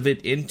pieces of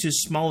it into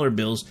smaller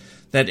bills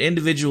that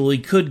individually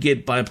could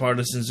get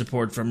bipartisan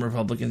support from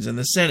Republicans in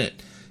the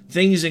Senate.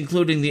 Things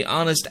including the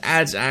Honest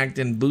Ads Act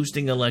and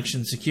boosting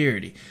election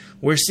security.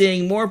 We're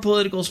seeing more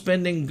political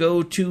spending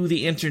go to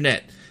the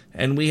internet,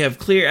 and we have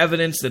clear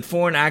evidence that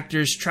foreign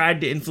actors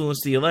tried to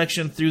influence the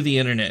election through the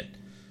internet,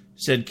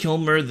 said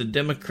Kilmer, the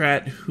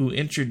Democrat who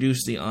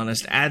introduced the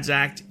Honest Ads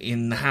Act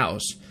in the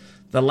House.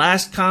 The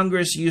last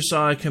Congress, you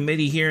saw a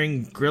committee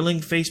hearing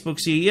grilling Facebook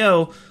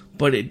CEO,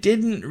 but it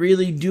didn't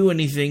really do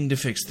anything to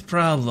fix the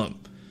problem.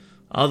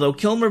 Although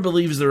Kilmer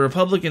believes the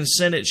Republican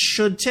Senate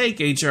should take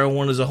H.R.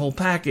 1 as a whole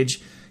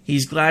package,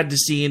 he's glad to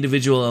see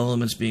individual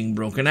elements being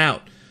broken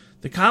out.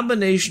 The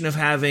combination of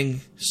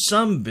having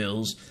some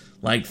bills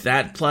like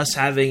that plus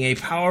having a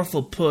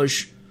powerful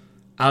push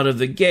out of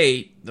the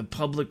gate, the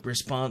public will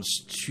respond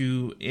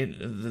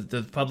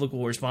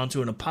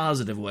to in a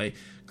positive way,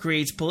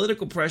 creates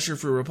political pressure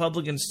for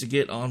Republicans to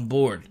get on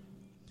board.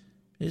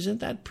 Isn't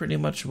that pretty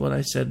much what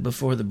I said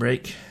before the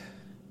break?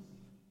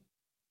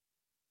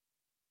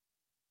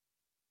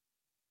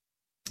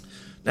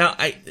 Now,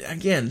 I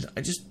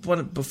just want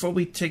to, before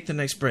we take the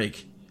next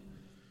break,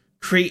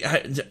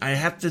 I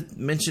have to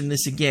mention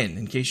this again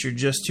in case you're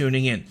just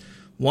tuning in.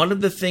 One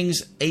of the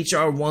things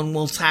H.R. 1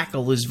 will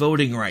tackle is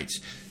voting rights,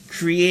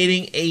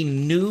 creating a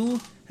new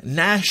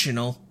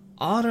national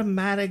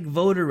automatic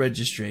voter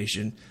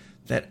registration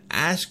that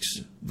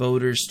asks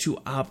voters to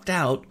opt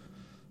out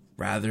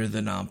rather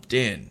than opt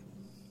in.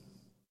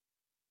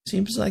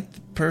 Seems like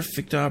the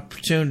perfect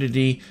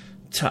opportunity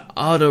to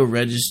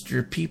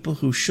auto-register people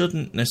who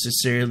shouldn't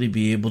necessarily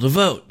be able to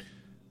vote.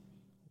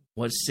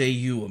 What say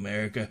you,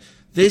 America?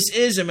 This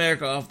is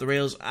America Off the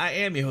Rails. I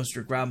am your host,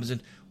 Rick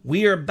Robinson.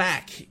 We are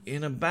back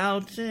in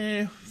about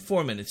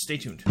 4 minutes. Stay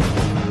tuned.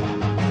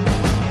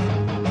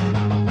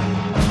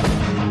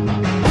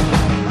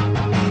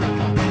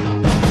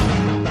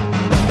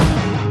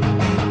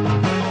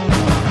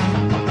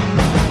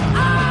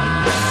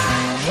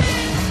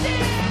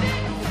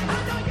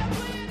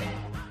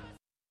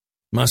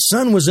 My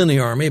son was in the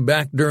Army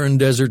back during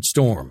Desert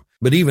Storm,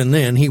 but even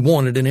then he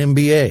wanted an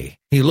MBA.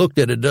 He looked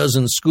at a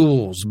dozen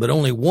schools, but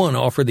only one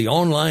offered the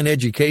online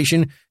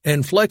education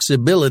and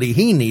flexibility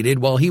he needed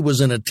while he was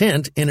in a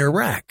tent in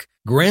Iraq.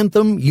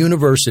 Grantham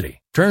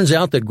University. Turns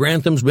out that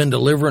Grantham's been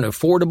delivering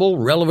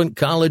affordable, relevant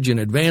college and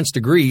advanced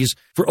degrees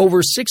for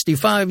over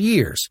 65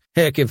 years.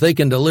 Heck, if they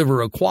can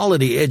deliver a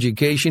quality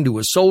education to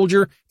a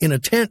soldier in a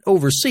tent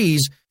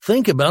overseas,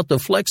 think about the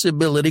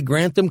flexibility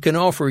Grantham can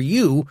offer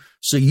you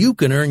so you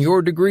can earn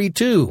your degree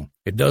too.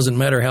 It doesn't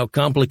matter how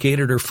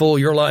complicated or full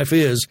your life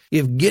is.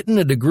 If getting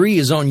a degree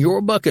is on your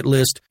bucket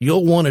list,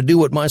 you'll want to do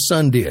what my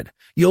son did.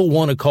 You'll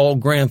want to call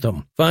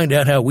Grantham. Find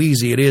out how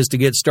easy it is to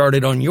get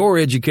started on your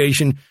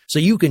education so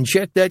you can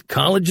check that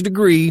college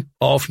degree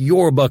off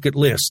your bucket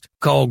list.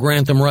 Call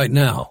Grantham right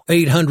now.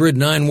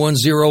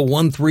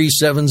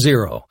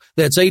 800-910-1370.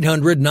 That's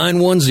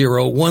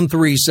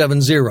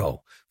 800-910-1370.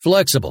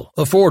 Flexible,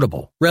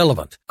 affordable,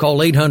 relevant. Call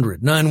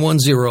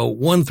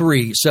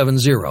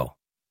 800-910-1370.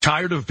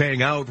 Tired of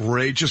paying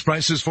outrageous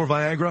prices for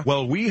Viagra?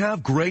 Well, we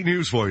have great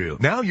news for you.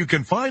 Now you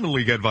can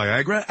finally get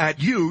Viagra at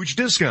huge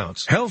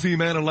discounts. Healthy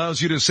Man allows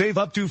you to save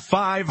up to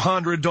 $500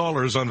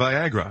 on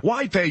Viagra.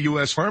 Why pay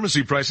U.S.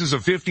 pharmacy prices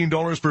of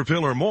 $15 per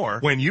pill or more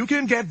when you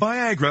can get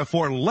Viagra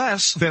for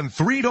less than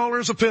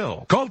 $3 a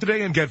pill? Call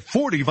today and get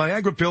 40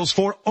 Viagra pills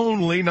for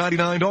only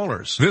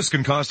 $99. This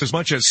can cost as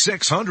much as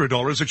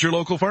 $600 at your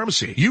local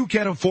pharmacy. You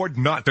can't afford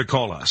not to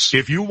call us.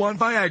 If you want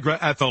Viagra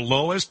at the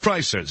lowest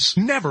prices,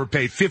 never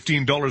pay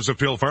 $15 a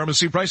pill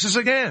pharmacy prices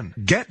again.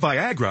 Get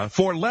Viagra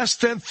for less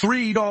than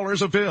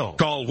 $3 a pill.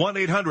 Call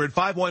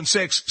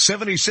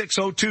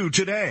 1-800-516-7602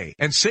 today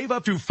and save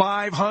up to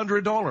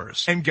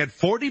 $500 and get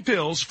 40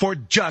 pills for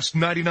just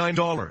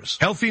 $99.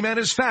 Healthy Man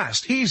is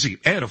fast, easy,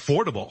 and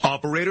affordable.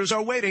 Operators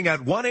are waiting at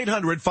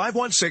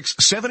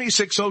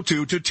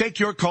 1-800-516-7602 to take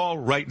your call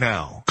right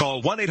now.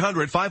 Call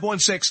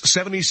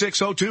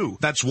 1-800-516-7602.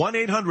 That's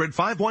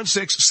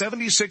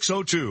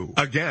 1-800-516-7602.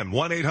 Again,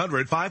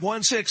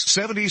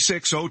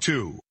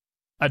 1-800-516-7602.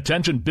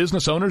 Attention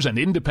business owners and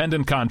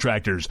independent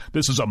contractors.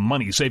 This is a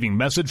money-saving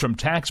message from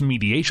Tax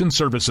Mediation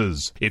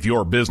Services. If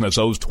your business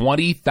owes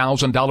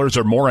 $20,000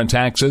 or more in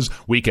taxes,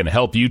 we can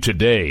help you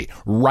today,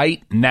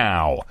 right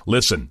now.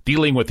 Listen,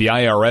 dealing with the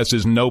IRS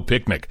is no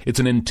picnic. It's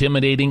an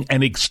intimidating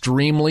and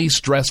extremely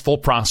stressful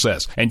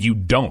process, and you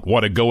don't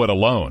want to go it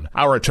alone.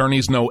 Our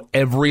attorneys know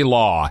every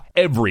law,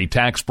 every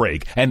tax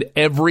break, and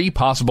every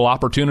possible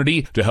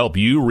opportunity to help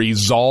you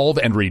resolve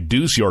and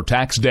reduce your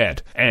tax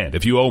debt. And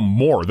if you owe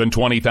more than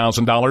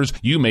 $20,000,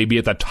 you may be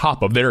at the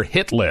top of their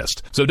hit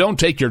list. So don't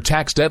take your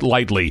tax debt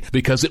lightly,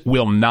 because it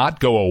will not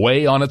go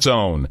away on its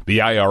own. The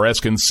IRS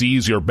can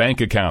seize your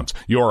bank accounts,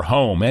 your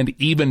home, and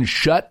even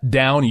shut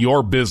down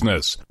your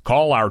business.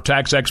 Call our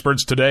tax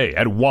experts today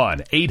at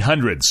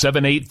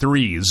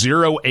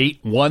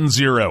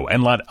 1-800-783-0810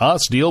 and let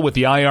us deal with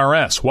the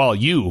IRS while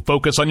you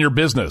focus on your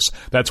business.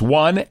 That's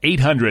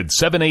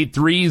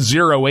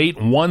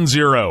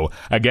 1-800-783-0810.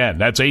 Again,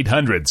 that's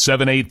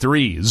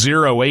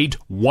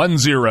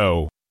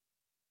 800-783-0810.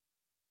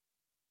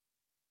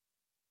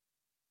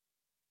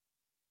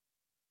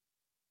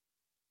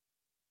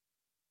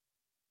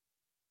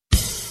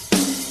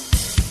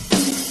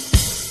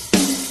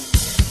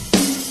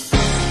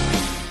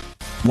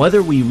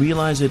 Whether we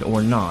realize it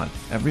or not,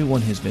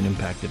 everyone has been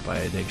impacted by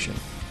addiction.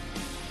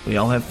 We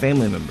all have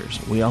family members,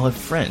 we all have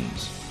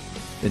friends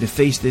that have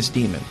faced this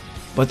demon.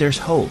 But there's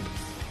hope.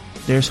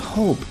 There's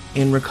hope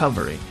in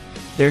recovery.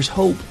 There's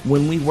hope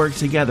when we work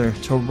together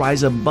to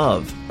rise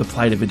above the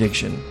plight of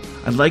addiction.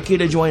 I'd like you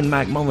to join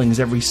Mac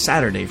Mullings every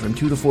Saturday from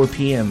 2 to 4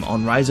 p.m.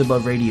 on Rise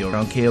Above Radio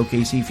on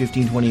KOKC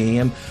 1520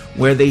 AM,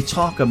 where they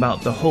talk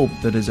about the hope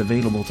that is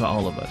available to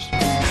all of us.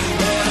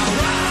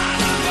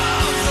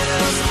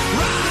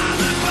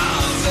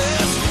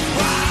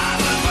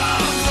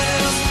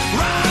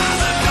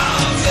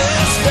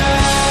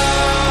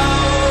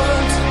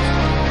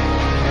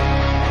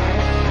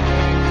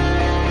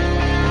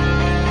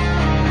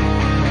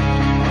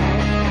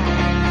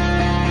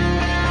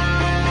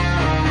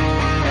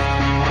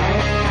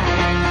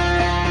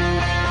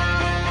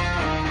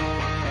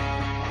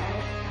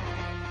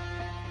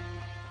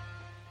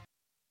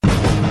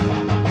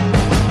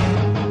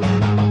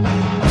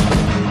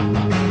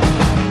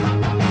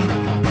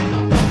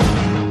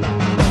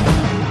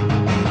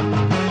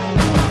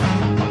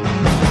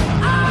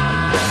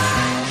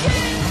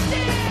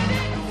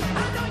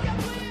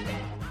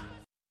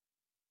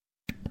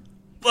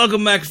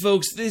 Welcome back,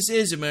 folks. This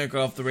is America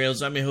Off the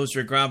Rails. I'm your host,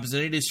 Rick Rompus,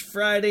 and it is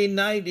Friday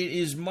night. It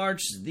is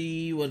March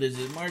the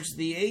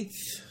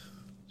 8th?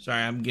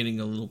 Sorry, I'm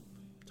getting a little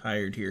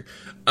tired here.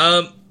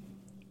 I'm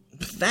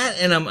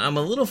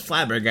a little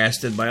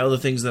flabbergasted by all the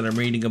things that I'm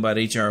reading about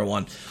H.R.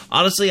 1.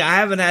 Honestly, I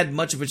haven't had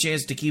much of a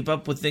chance to keep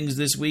up with things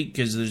this week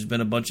because there's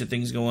been a bunch of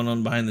things going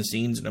on behind the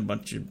scenes and a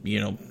bunch of,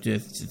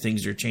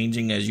 things are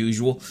changing as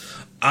usual.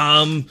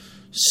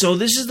 So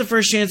this is the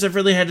first chance I've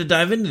really had to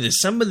dive into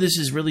this. Some of this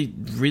is really,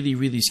 really,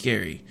 really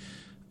scary.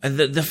 And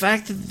the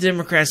fact that the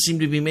Democrats seem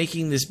to be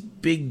making this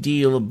big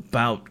deal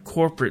about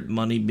corporate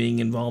money being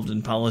involved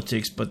in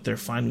politics, but they're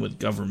fine with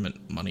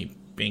government money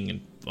being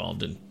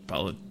involved in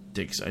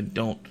politics, I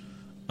don't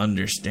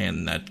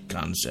understand that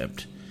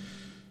concept.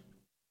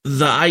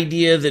 The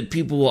idea that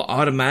people will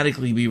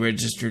automatically be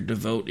registered to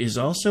vote is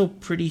also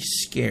pretty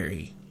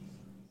scary.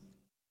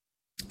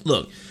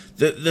 Look,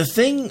 the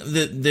thing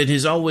that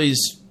has always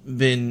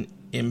been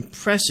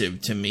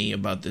impressive to me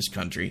about this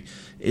country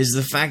is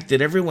the fact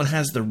that everyone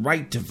has the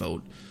right to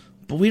vote,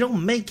 but we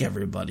don't make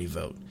everybody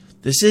vote.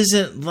 This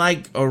isn't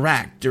like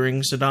Iraq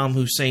during Saddam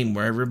Hussein,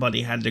 where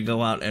everybody had to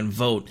go out and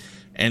vote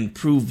and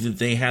prove that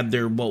they had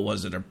their, what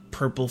was it, a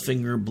purple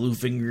finger, blue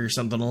finger, or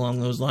something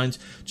along those lines,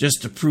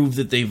 just to prove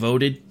that they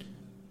voted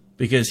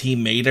because he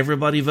made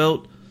everybody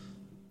vote.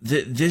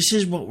 This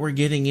is what we're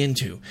getting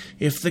into.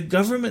 If the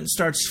government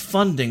starts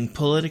funding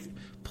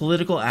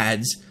political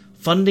ads,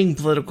 funding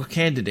political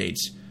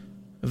candidates,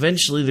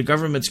 eventually the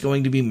government's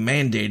going to be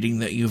mandating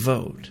that you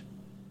vote.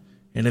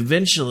 And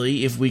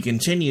eventually, if we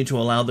continue to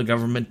allow the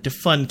government to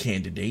fund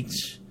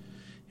candidates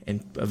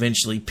and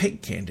eventually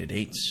pick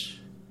candidates,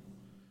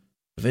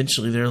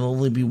 eventually there'll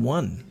only be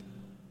one.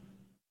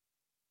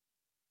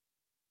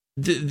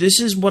 This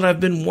is what I've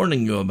been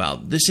warning you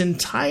about this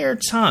entire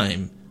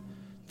time,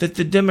 that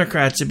the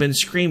Democrats have been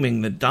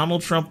screaming that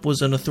Donald Trump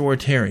was an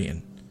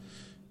authoritarian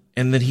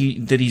and that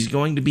he's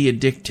going to be a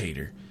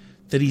dictator,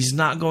 that he's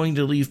not going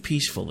to leave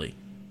peacefully.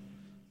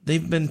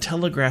 They've been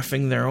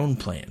telegraphing their own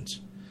plans.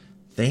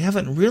 They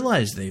haven't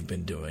realized they've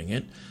been doing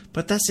it,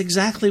 but that's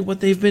exactly what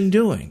they've been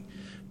doing,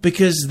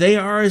 because they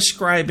are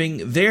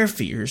ascribing their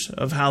fears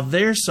of how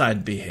their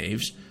side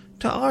behaves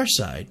to our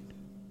side.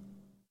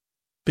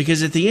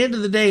 Because at the end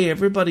of the day,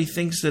 everybody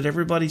thinks that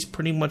everybody's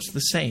pretty much the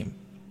same.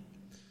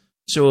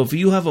 So if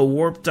you have a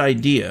warped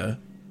idea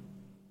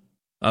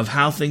of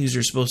how things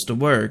are supposed to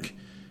work,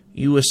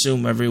 you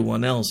assume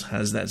everyone else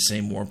has that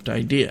same warped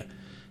idea.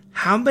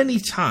 How many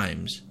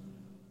times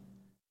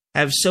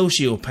have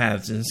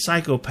sociopaths and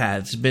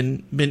psychopaths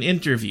been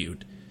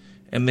interviewed,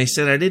 and they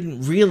said, I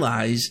didn't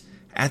realize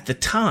at the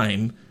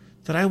time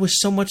that I was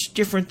so much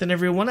different than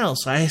everyone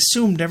else. I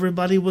assumed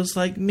everybody was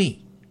like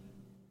me.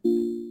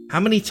 How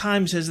many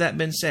times has that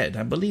been said?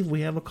 I believe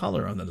we have a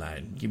caller on the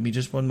line. Give me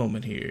just one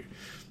moment here.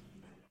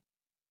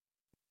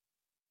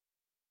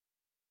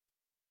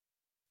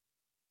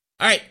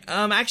 All right,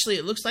 actually,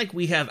 it looks like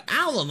we have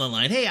Al on the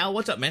line. Hey, Al,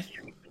 what's up, man?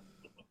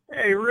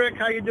 Hey, Rick,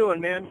 how you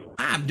doing, man?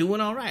 I'm doing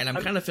all right. I'm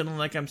kind of feeling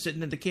like I'm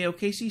sitting at the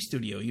KOKC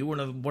studio. You were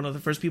one of the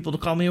first people to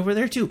call me over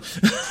there, too.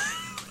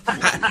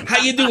 How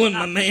you doing,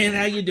 my man?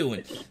 How you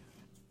doing?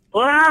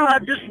 Well, I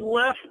just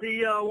left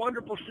the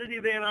wonderful city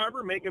of Ann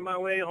Arbor, making my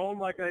way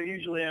home like I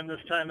usually am this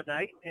time of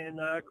night, and,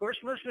 of course,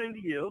 listening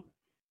to you.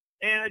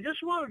 And I just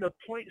wanted to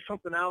point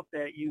something out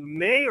that you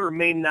may or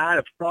may not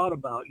have thought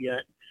about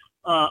yet.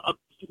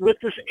 With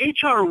this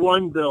H.R.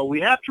 1 bill, we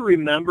have to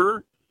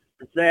remember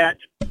that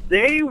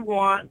they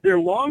want their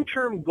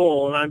long-term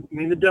goal, and I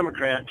mean the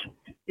Democrats,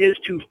 is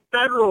to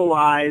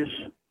federalize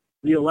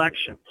the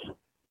elections.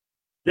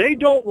 They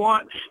don't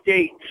want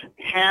states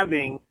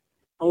having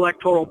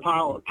electoral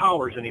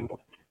powers anymore.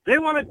 They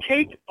want to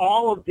take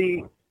all of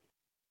the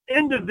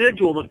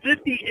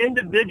 50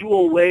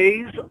 individual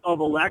ways of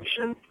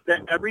elections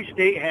that every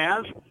state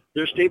has,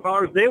 their state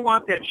powers, they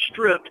want that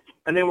stripped,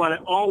 and they want it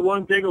all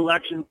one big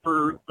election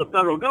for the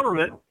federal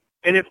government.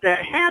 And if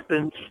that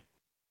happens,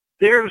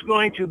 there's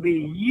going to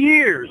be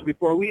years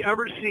before we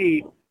ever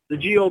see the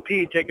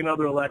GOP take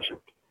another election.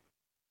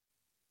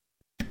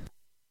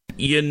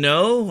 You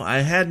know, I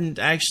hadn't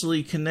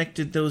actually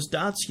connected those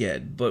dots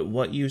yet, but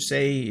what you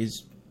say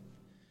is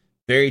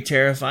very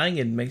terrifying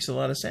and makes a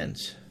lot of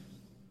sense.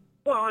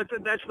 Well,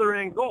 that's their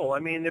end goal. I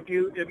mean, if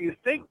you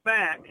think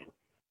back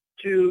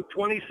to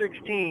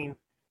 2016,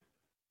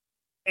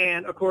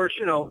 and of course,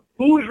 you know,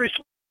 who was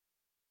responsible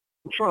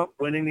for Trump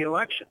winning the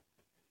election?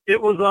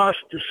 It was us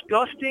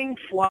disgusting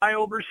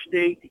flyover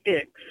state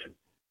hicks.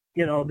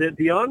 You know,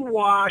 the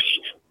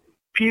unwashed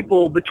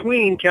people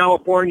between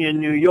California and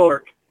New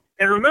York.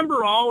 And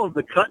remember all of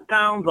the cut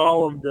downs,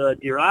 all of the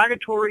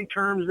derogatory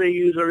terms they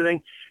use,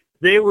 everything.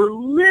 They were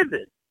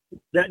livid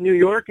that New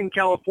York and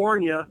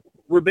California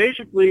were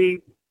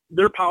basically,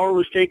 their power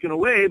was taken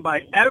away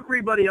by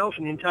everybody else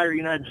in the entire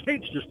United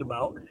States just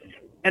about.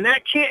 And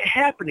that can't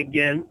happen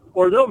again,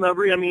 or they'll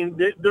never, I mean,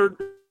 they're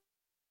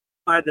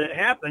that it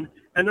happened,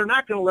 and they're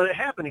not going to let it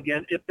happen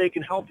again if they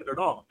can help it at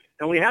all.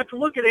 And we have to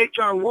look at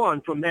H.R.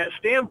 1 from that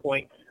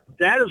standpoint.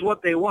 That is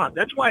what they want.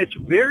 That's why it's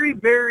very,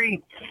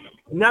 very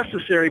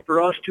necessary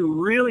for us to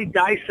really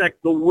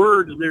dissect the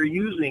words they're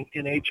using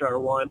in H.R.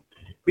 1,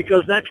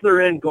 because that's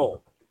their end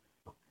goal.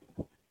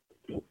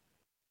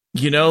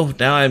 You know,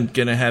 now I'm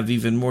going to have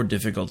even more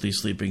difficulty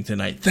sleeping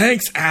tonight.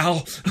 Thanks,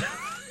 Al.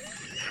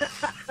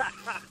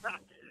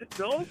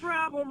 No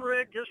problem,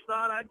 Rick. Just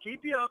thought I'd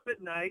keep you up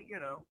at night, you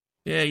know.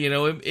 Yeah, you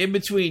know, in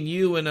between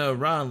you and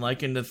Ron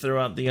liking to throw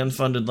out the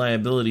unfunded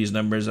liabilities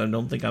numbers, I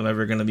don't think I'm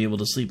ever going to be able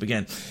to sleep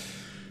again.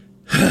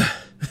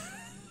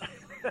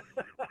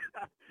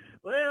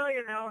 Well,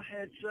 you know,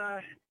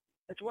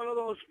 it's It's one of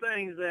those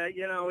things that,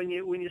 you know, when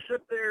you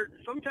sit there,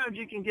 sometimes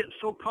you can get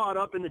so caught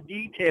up in the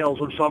details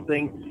of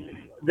something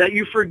that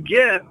you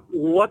forget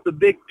what the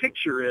big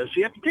picture is. So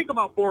you have to take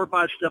about 4 or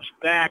 5 steps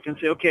back and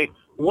say, okay,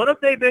 what have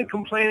they been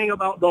complaining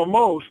about the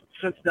most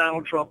since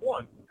Donald Trump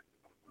won?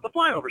 The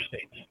flyover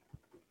states.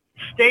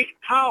 State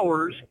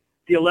powers,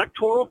 the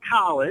Electoral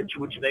College,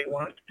 which they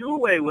want to do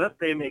away with.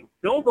 They make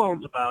no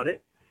bones about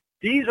it.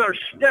 These are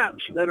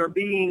steps that are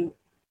being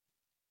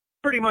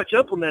pretty much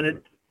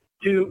implemented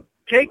to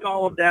take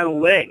all of that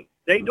away.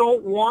 They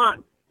don't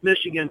want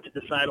Michigan to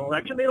decide an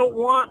election. They don't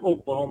want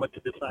Oklahoma to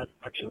decide an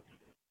election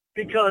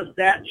because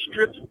that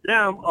strips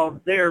them of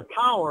their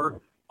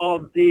power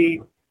of the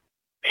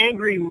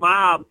angry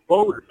mob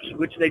voters,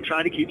 which they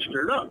try to keep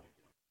stirred up.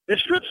 It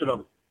strips it of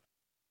them.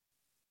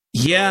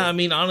 Yeah, I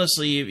mean,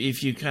 honestly,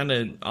 if you kind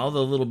of, all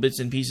the little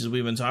bits and pieces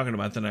we've been talking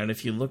about tonight,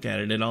 if you look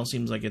at it, it all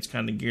seems like it's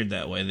kind of geared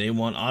that way. They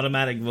want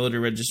automatic voter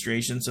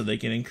registration so they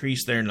can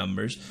increase their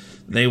numbers.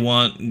 They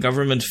want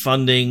government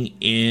funding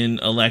in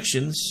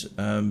elections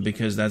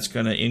because that's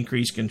going to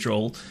increase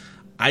control.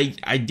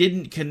 I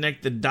didn't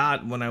connect the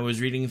dot when I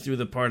was reading through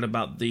the part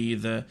about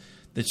the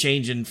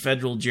change in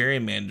federal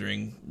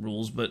gerrymandering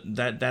rules, but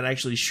that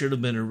actually should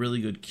have been a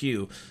really good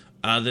cue.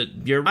 That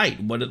you're right.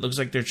 What it looks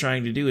like they're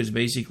trying to do is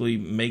basically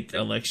make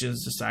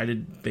elections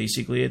decided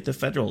basically at the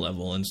federal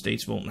level, and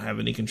states won't have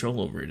any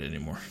control over it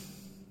anymore.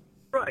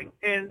 Right,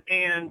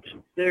 and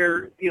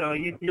they're, you know,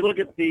 you look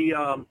at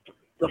the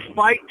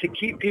fight to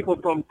keep people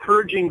from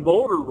purging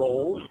voter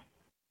rolls.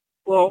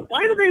 Well,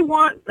 why do they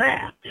want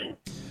that?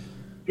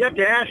 You have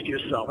to ask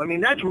yourself. I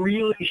mean, that's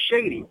really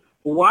shady.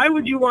 Why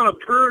would you want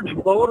to purge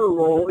voter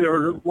rolls,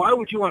 or why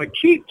would you want to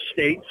keep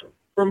states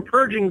from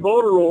purging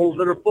voter rolls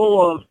that are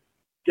full of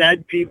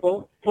dead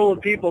people, full of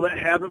people that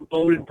haven't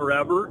voted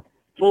forever,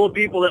 full of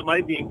people that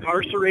might be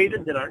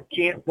incarcerated, that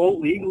can't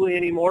vote legally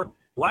anymore?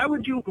 Why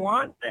would you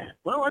want that?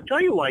 Well, I'll tell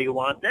you why you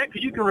want that,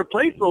 because you can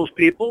replace those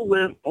people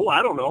with,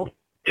 I don't know,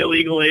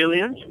 illegal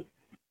aliens,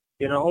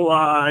 you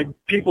know,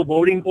 people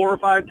voting 4 or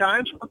 5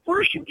 times. Of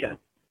course you can.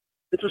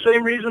 It's the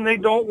same reason they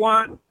don't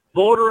want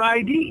voter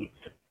ID,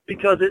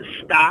 because it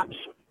stops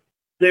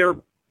their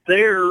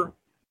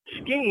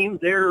scheme,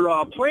 their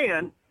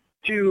plan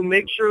to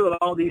make sure that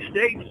all these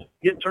states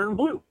get turned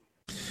blue.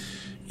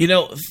 You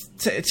know,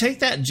 take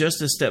that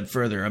just a step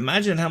further.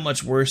 Imagine how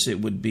much worse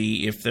it would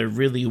be if there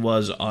really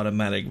was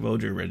automatic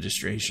voter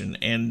registration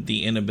and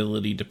the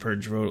inability to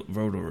purge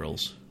voter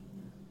rolls.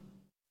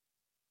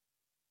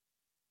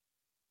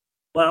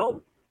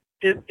 Well,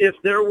 if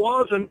there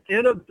was an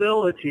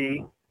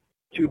inability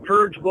to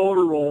purge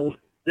voter rolls,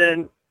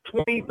 then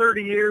 20,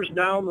 30 years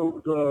down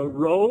the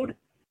road,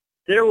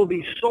 there will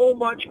be so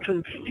much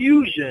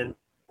confusion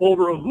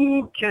over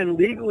who can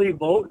legally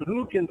vote and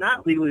who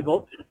cannot legally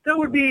vote. That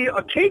would be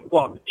a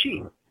cakewalk to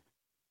cheat.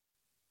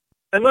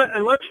 And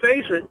let's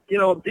face it, you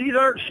know, these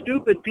aren't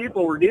stupid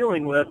people we're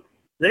dealing with.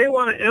 They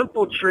want to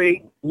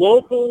infiltrate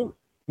local,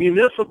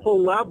 municipal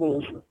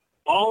levels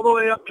all the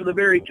way up to the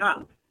very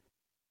top.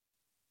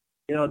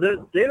 You know,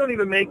 they don't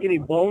even make any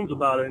bones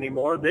about it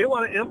anymore. They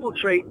want to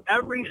infiltrate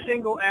every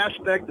single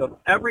aspect of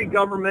every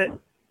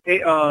government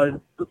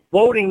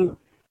voting,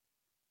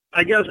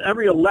 I guess,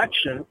 every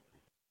election,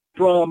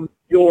 from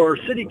your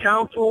city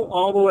council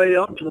all the way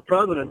up to the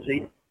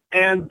presidency,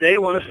 and they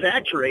want to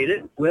saturate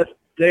it with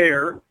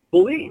their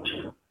beliefs.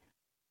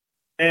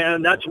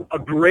 And that's a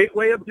great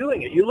way of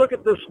doing it. You look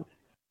at this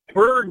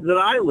burg that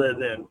I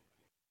live in,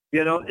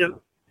 you know, if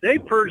they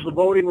purge the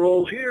voting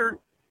rolls here,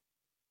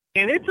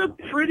 and it's a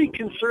pretty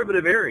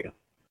conservative area.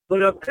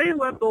 But if they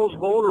let those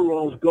voter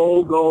rolls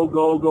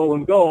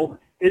go,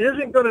 it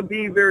isn't going to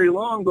be very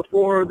long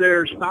before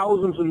there's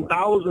thousands and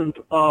thousands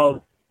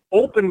of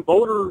open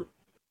voter,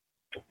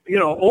 you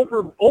know,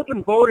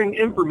 open voting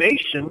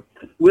information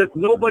with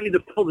nobody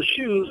to fill the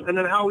shoes, and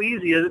then how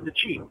easy is it to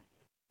cheat?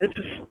 It's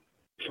just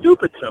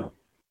stupid simple.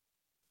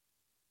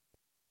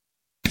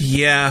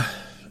 Yeah,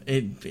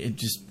 it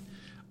just,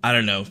 I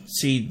don't know.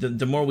 See,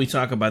 the more we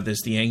talk about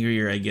this, the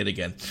angrier I get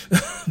again,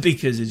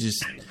 because it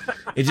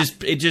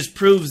just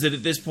proves that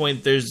at this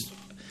point there's,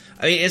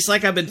 I mean, it's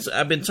like I've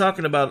been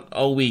talking about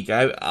all week.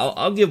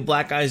 I'll give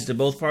black eyes to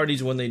both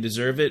parties when they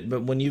deserve it,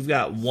 but when you've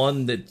got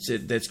one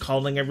that's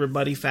calling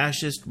everybody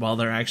fascist while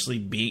they're actually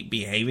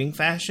behaving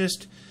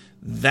fascist,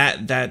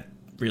 that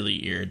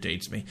really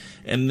irritates me.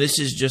 And this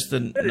is just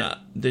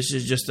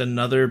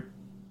another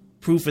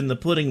proof in the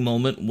pudding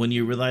moment when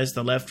you realize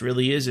the left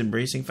really is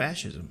embracing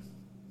fascism.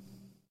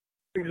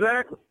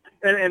 Exactly.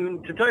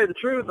 And to tell you the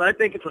truth, I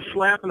think it's a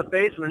slap in the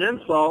face and an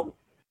insult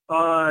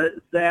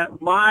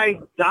that my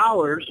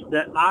dollars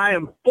that I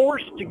am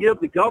forced to give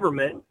the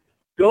government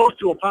goes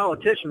to a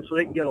politician so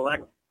they can get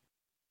elected.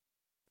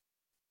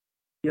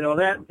 You know,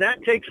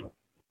 that takes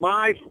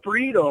my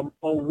freedom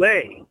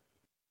away,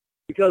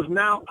 because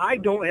now I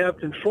don't have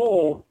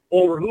control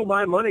over who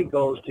my money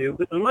goes to.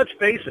 But let's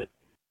face it,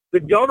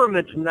 the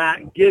government's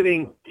not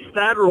giving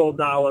federal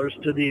dollars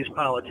to these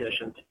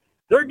politicians.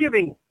 They're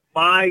giving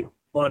my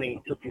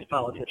money to these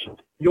politicians,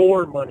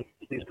 your money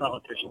to these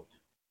politicians.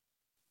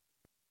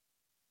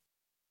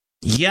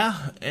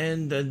 Yeah,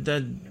 and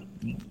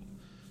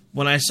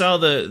when I saw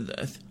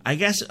I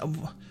guess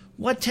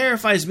what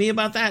terrifies me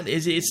about that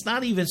is it's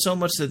not even so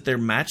much that they're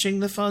matching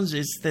the funds;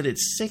 it's that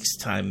it's 6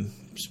 times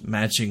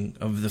matching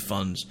of the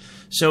funds.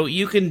 So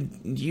you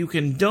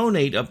can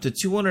donate up to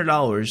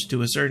 $200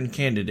 to a certain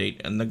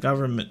candidate, and the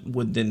government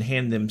would then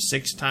hand them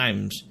 6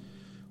 times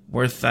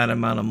worth that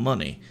amount of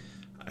money.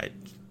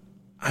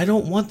 I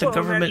don't want the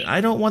government. I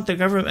don't want the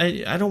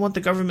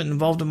government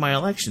involved in my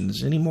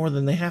elections any more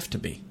than they have to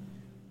be.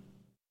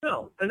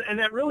 No, and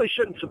that really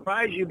shouldn't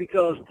surprise you,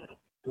 because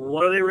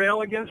what do they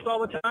rail against all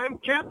the time?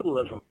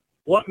 Capitalism.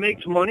 What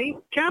makes money?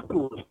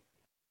 Capitalism.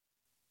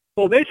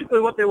 So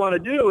basically what they want to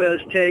do is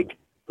take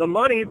the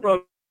money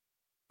from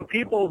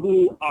people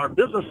who are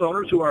business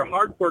owners, who are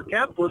hardcore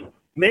capitalists,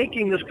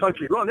 making this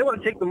country run. They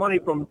want to take the money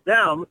from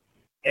them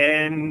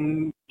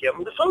and give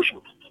them to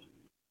socialists,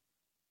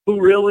 who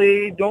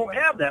really don't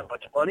have that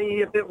much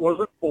money if it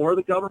wasn't for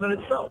the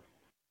government itself.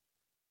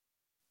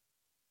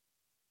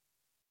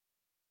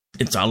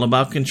 It's all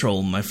about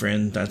control, my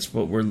friend. That's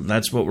what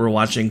we're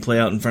watching play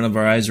out in front of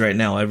our eyes right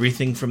now.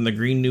 Everything from the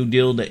Green New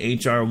Deal to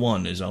H.R.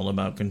 1 is all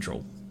about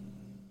control.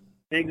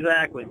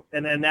 Exactly.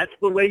 And that's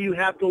the way you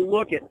have to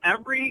look at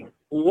every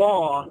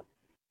law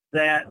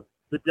that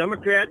the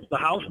Democrats, the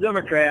House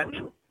Democrats,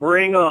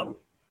 bring up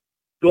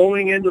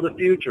going into the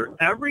future.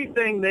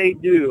 Everything they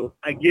do,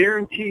 I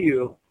guarantee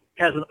you,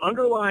 has an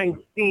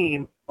underlying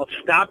theme of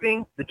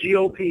stopping the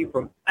GOP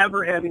from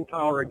ever having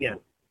power again.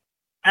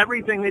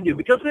 Everything they do,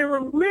 because they were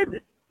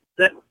livid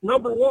that,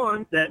 number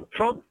one, that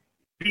Trump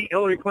beat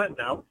Hillary Clinton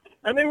out,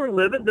 and they were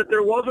livid that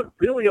there wasn't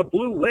really a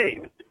blue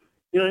wave.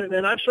 You know,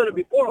 and I've said it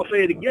before, I'll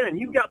say it again.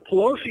 You've got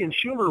Pelosi and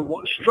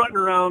Schumer strutting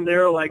around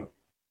there like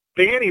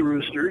banty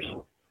roosters,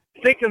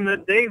 thinking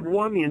that they've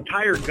won the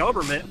entire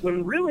government,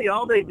 when really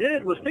all they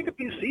did was take a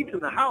few seats in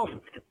the House.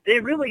 They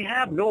really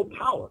have no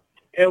power.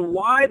 And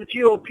why the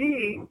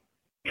GOP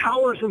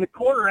cowers in the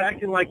corner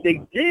acting like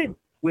they did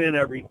win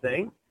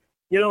everything,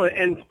 you know,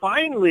 and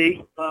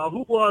finally,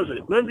 who was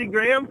it? Lindsey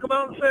Graham come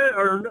out and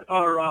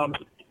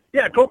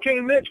said,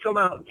 Cocaine Mitch come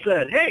out and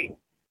said, hey,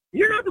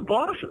 you're not the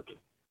bosses.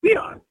 We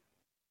are.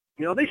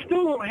 You know, they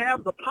still don't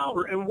have the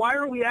power, and why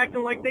are we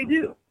acting like they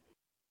do?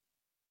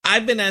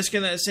 I've been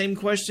asking that same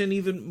question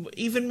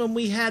even when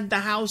we had the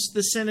House,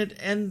 the Senate,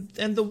 and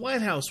the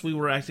White House. We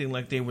were acting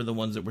like they were the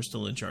ones that were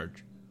still in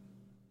charge.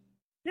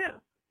 Yeah.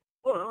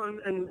 Well,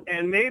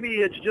 and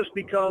maybe it's just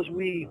because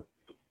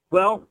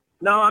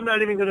no, I'm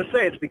not even going to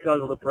say it's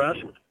because of the press.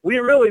 We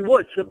really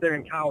would sit there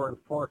and cower in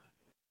court.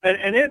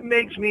 And it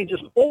makes me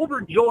just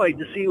overjoyed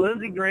to see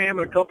Lindsey Graham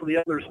and a couple of the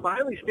others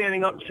finally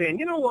standing up and saying,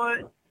 you know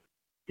what?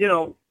 You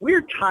know,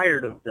 we're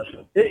tired of this.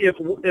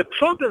 If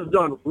Trump has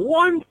done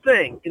one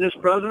thing in his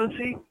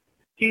presidency,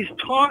 he's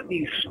taught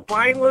these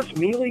spineless,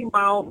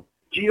 mealy-mouthed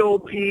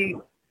GOP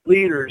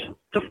leaders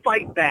to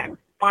fight back,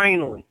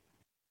 finally.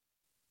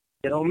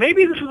 You know,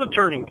 maybe this is a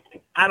turning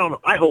point. I don't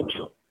know. I hope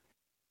so.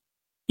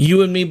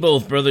 You and me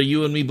both, brother.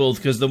 You and me both,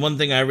 because the one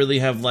thing I really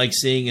have liked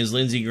seeing is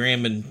Lindsey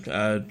Graham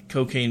and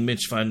Cocaine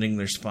Mitch finding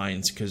their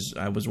spines, because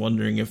I was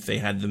wondering if they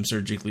had them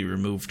surgically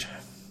removed.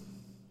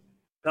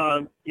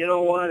 You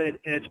know what?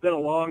 It's been a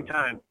long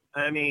time.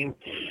 I mean,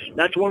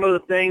 that's one of the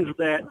things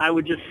that I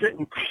would just sit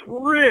and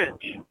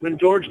cringe when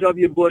George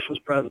W. Bush was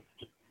president.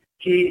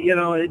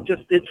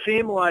 It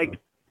seemed like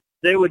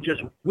they would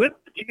just whip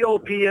the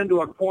GOP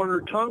into a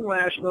corner, tongue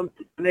lash them,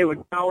 and they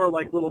would cower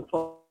like little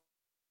puppies.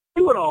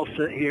 We would all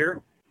sit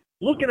here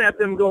looking at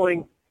them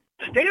going,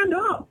 stand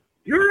up.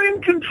 You're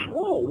in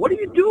control. What are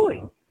you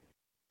doing?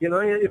 You know,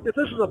 if this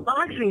was a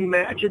boxing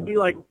match, it'd be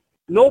like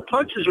no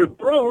punches are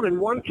thrown and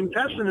one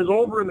contestant is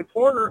over in the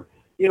corner,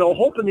 you know,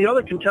 hoping the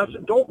other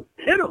contestant don't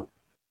hit him.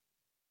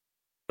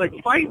 Like,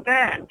 fight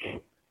back.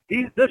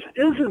 This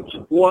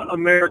isn't what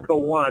America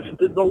wants.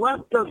 The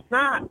left does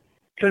not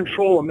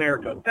control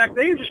America. In fact,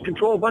 they just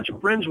control a bunch of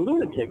fringe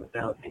lunatics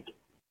nowadays.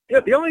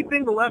 Yeah, the only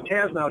thing the left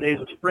has nowadays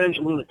is fringe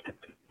lunatics.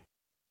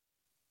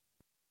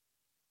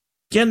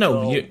 Yeah,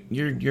 no,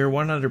 you're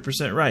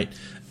 100% right.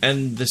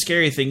 And the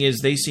scary thing is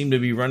they seem to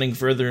be running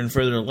further and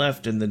further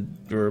left, and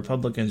the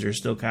Republicans are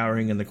still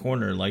cowering in the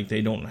corner like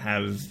they don't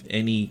have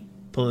any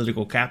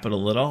political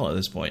capital at all at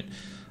this point.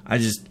 I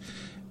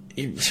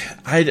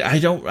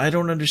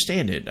don't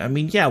understand it. I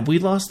mean, yeah, we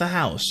lost the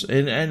House,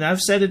 and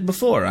I've said it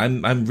before.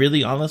 I'm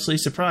really honestly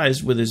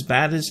surprised with as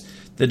bad as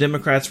the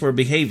Democrats were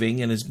behaving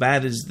and as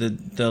bad as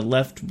the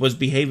left was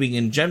behaving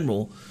in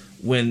general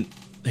when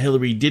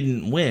Hillary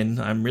didn't win.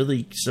 I'm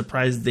really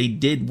surprised they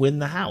did win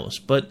the House.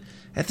 But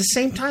at the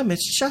same time,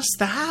 it's just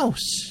the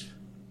House.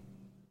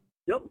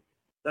 Yep.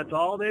 That's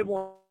all they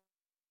want.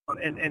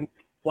 And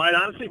quite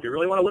honestly, if you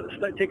really want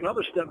to take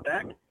another step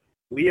back,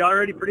 we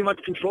already pretty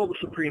much control the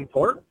Supreme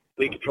Court.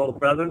 We control the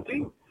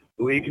presidency.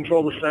 We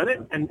control the Senate.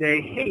 And they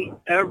hate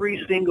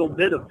every single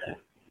bit of that.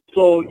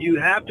 So you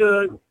have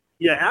to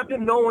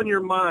know in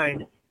your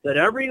mind that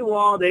every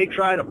law they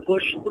try to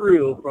push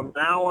through from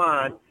now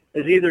on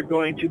is either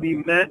going to be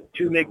meant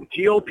to make the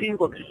GOP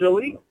look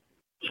silly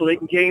so they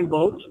can gain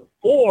votes,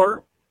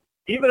 or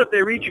even if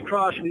they reach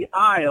across the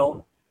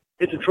aisle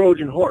it's a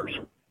Trojan horse.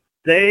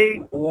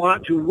 They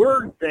want to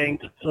word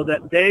things so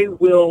that they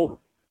will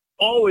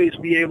always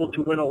be able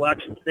to win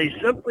elections. They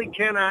simply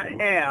cannot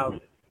have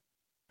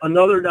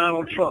another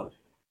Donald Trump.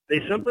 They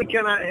simply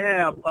cannot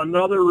have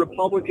another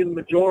Republican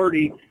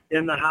majority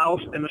in the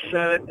House and the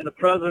Senate and the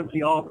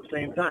presidency all at the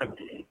same time.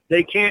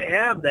 They can't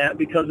have that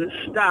because it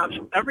stops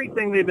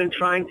everything they've been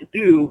trying to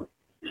do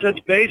since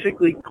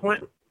basically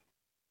Clinton.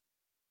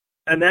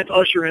 And that's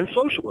usher in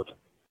socialism.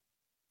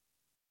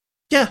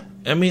 Yeah,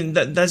 I mean,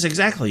 that's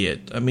exactly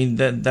it. I mean,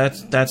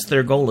 that's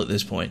their goal at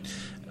this point.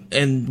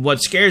 And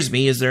what scares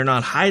me is they're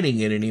not hiding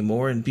it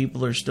anymore, and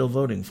people are still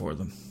voting for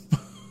them.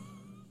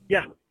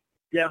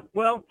 Yeah.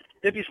 Well,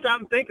 if you stop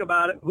and think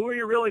about it, whose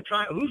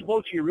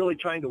votes are you really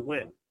trying to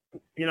win?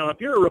 You know,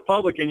 if you're a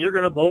Republican, you're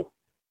going to vote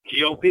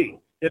GOP.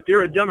 If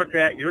you're a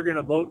Democrat, you're going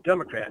to vote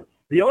Democrat.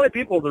 The only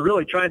people they're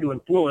really trying to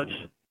influence,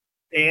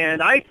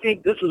 and I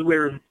think this is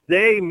where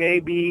they may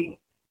be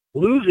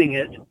losing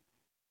it,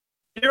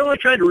 they're only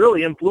trying to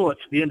really influence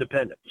the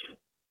independents.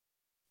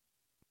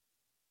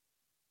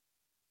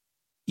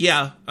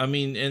 Yeah, I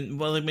mean,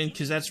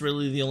 because that's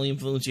really the only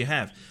influence you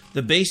have.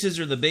 The bases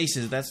are the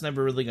bases. That's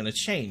never really going to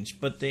change.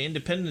 But the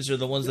independents are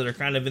the ones that are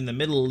kind of in the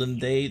middle,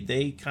 and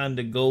they kind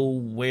of go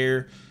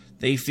where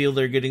they feel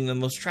they're getting the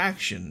most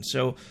traction.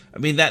 So, I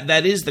mean,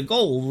 that is the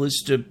goal,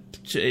 is to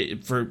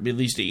for at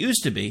least it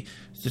used to be,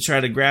 to try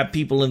to grab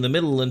people in the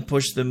middle and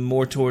push them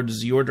more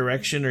towards your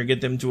direction, or get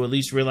them to at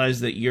least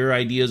realize that your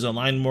ideas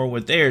align more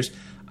with theirs.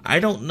 I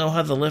don't know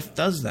how the left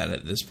does that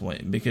at this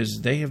point, because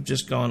they have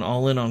just gone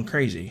all in on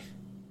crazy.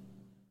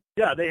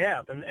 Yeah, they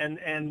have.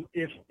 And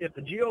if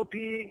the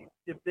GOP,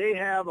 if they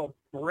have a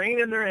brain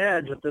in their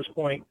heads at this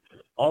point,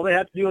 all they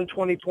have to do in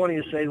 2020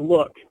 is say,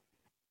 look,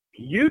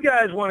 you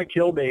guys want to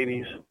kill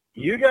babies.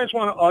 You guys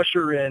want to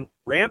usher in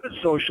rampant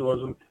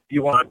socialism.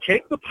 You want to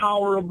take the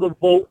power of the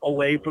vote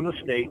away from the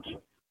states.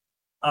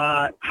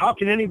 How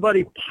can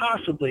anybody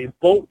possibly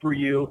vote for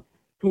you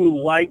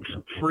who likes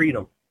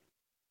freedom,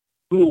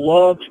 who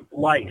loves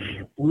life,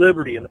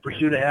 liberty, and the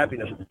pursuit of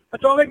happiness?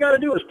 That's all they got to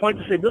do is point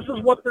to say, this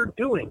is what they're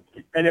doing.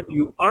 And if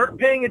you aren't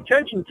paying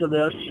attention to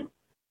this,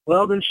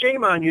 well, then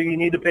shame on you. You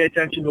need to pay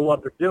attention to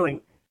what they're doing.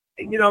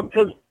 You know,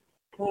 because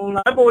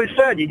I've always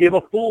said, you give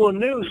a fool a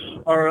noose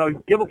or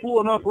give a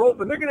fool enough rope,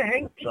 and they're going to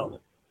hang themselves.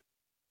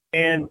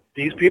 And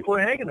these people are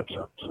hanging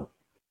themselves.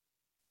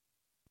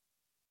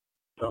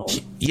 So.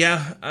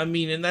 Yeah, I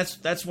mean, and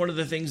that's one of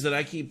the things that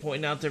I keep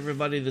pointing out to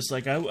everybody. That's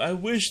like, I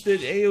wish that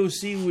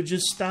AOC would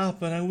just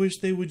stop, and I wish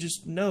they would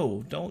just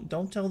don't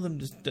tell them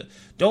to,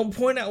 don't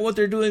point out what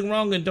they're doing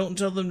wrong, and don't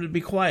tell them to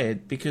be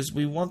quiet, because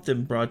we want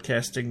them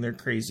broadcasting they're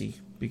crazy,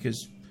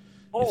 because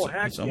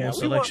it's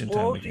almost election time.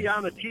 We want AOC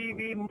on the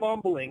TV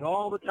mumbling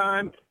all the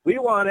time. We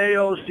want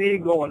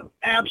AOC going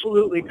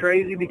absolutely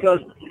crazy,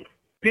 because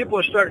people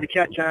are starting to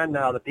catch on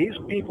now that these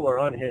people are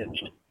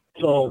unhinged.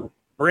 So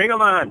bring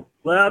them on.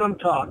 Let them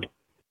talk.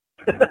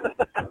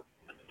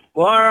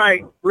 Well, all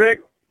right, Rick,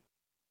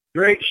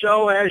 great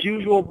show as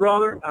usual,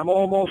 brother. I'm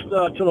almost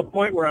to the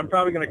point where I'm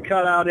probably going to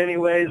cut out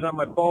anyways on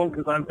my phone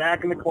because I'm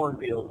back in the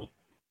cornfields.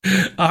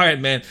 All right,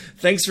 man.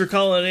 Thanks for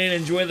calling in.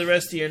 Enjoy the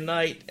rest of your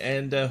night,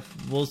 and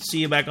we'll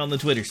see you back on the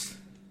Twitters.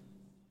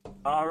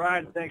 All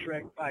right. Thanks,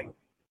 Rick. Bye.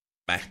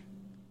 Bye.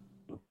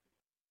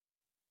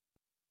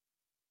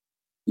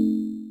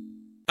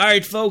 All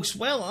right, folks.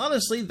 Well,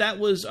 honestly, that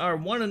was our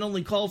one and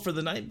only call for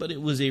the night, but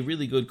it was a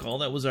really good call.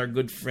 That was our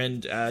good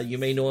friend. You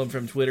may know him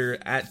from Twitter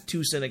at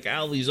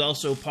 2CynicAl. He's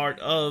also part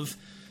of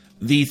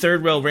the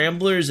Third Rail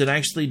Ramblers and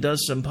actually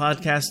does some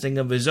podcasting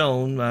of his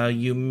own.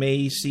 You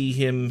may see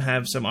him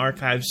have some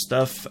archive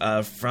stuff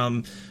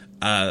from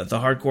the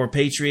Hardcore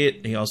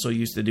Patriot. He also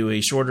used to do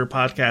a shorter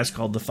podcast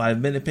called the 5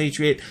 Minute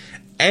Patriot,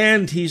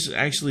 and he's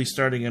actually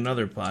starting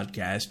another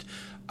podcast.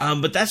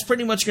 But that's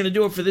pretty much going to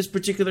do it for this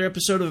particular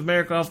episode of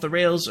America Off the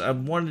Rails. I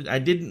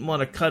didn't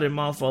want to cut him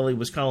off while he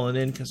was calling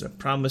in, because I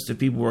promised if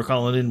people were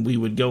calling in, we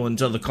would go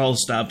until the call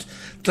stopped.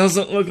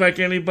 Doesn't look like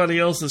anybody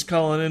else is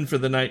calling in for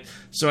the night,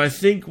 so I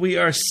think we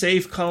are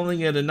safe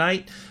calling it a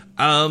night.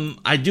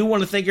 I do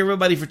want to thank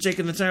everybody for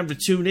taking the time to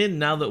tune in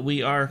now that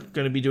we are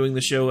going to be doing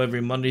the show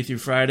every Monday through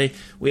Friday.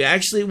 We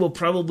actually will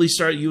probably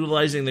start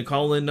utilizing the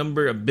call-in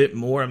number a bit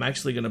more. I'm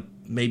actually going to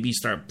maybe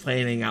start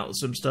planning out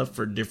some stuff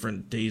for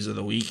different days of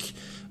the week.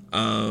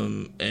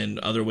 And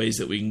other ways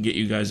that we can get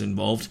you guys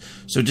involved.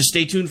 So just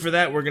stay tuned for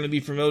that. We're going to be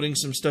promoting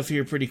some stuff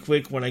here pretty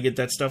quick when I get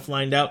that stuff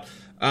lined out.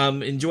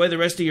 Enjoy the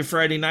rest of your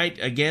Friday night.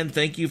 Again,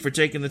 thank you for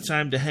taking the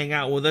time to hang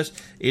out with us.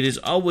 It is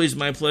always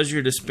my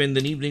pleasure to spend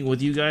an evening with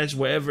you guys,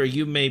 wherever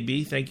you may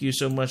be. Thank you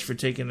so much for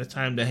taking the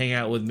time to hang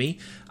out with me.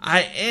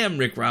 I am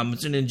Rick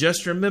Robinson, and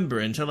just remember,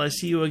 until I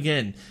see you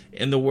again,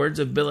 in the words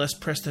of Bill S.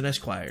 Preston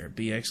Esquire,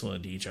 be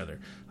excellent to each other.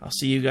 I'll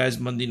see you guys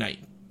Monday night.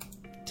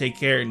 Take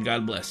care, and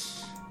God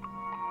bless.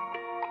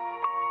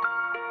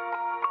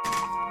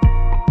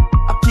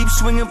 Keep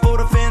swinging for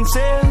the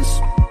fences.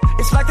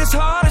 It's like this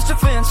heart is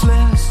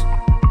defenseless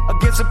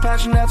against a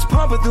passion that's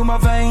pumping through my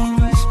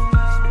veins.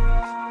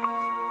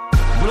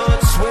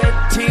 Blood,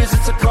 sweat, tears,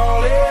 it's a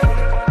calling.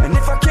 And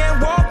if I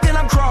can't walk, then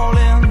I'm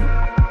crawling.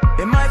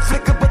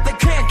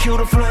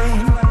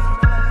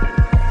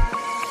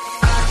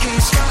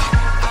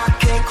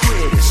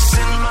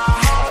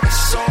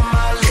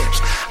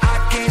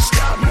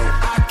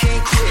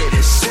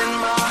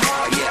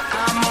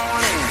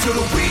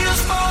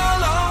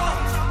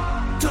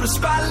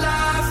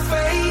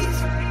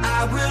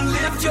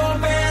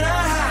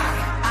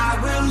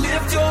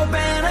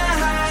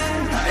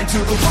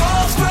 till the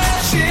walls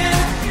crash in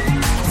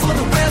for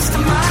the rest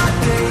of my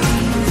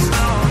days.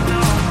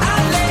 I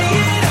lay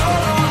it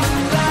all on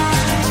the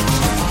line.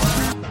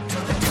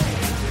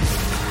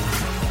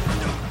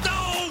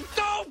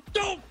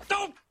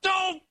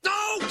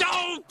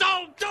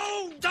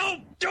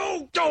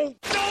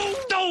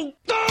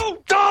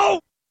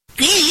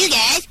 Screw you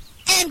guys.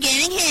 I'm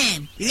going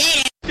home.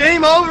 Later.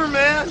 Game over,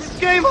 man. It's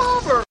game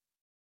over.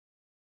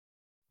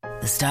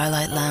 The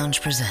Starlight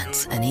Lounge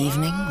presents An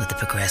Evening with the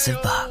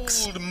Progressive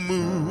Box. Old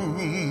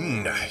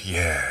moon,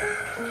 yeah.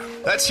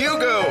 That's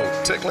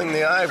Hugo, tickling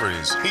the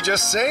ivories. He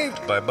just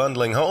saved by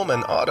bundling home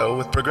and auto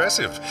with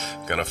Progressive.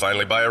 Gonna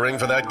finally buy a ring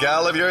for that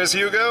gal of yours,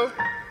 Hugo?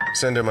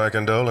 Send her my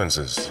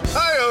condolences.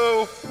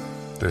 Hi-oh!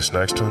 This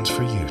next one's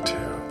for you two.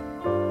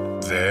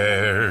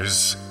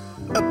 There's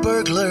a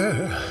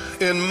burglar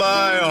in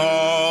my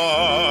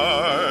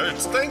heart.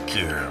 Thank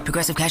you.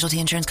 Progressive Casualty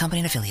Insurance Company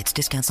and Affiliates.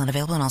 Discounts not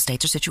available in all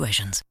states or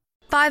situations.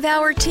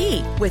 5-Hour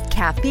Tea with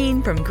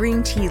caffeine from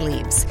green tea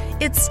leaves.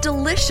 It's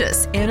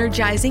delicious,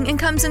 energizing, and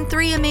comes in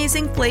 3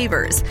 amazing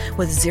flavors.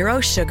 With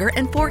 0 sugar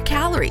and 4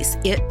 calories,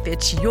 it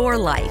fits your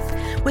life.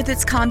 With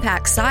its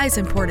compact size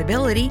and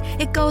portability,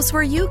 it goes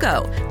where you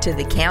go. To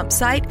the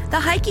campsite, the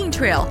hiking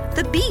trail,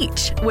 the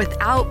beach,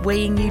 without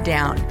weighing you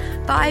down.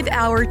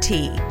 5-Hour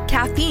Tea.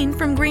 Caffeine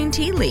from green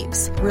tea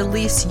leaves.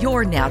 Release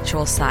your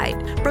natural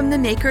side. From the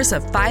makers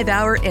of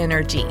 5-Hour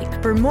Energy.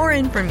 For more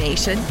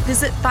information,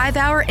 visit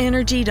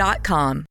 5hourenergy.com.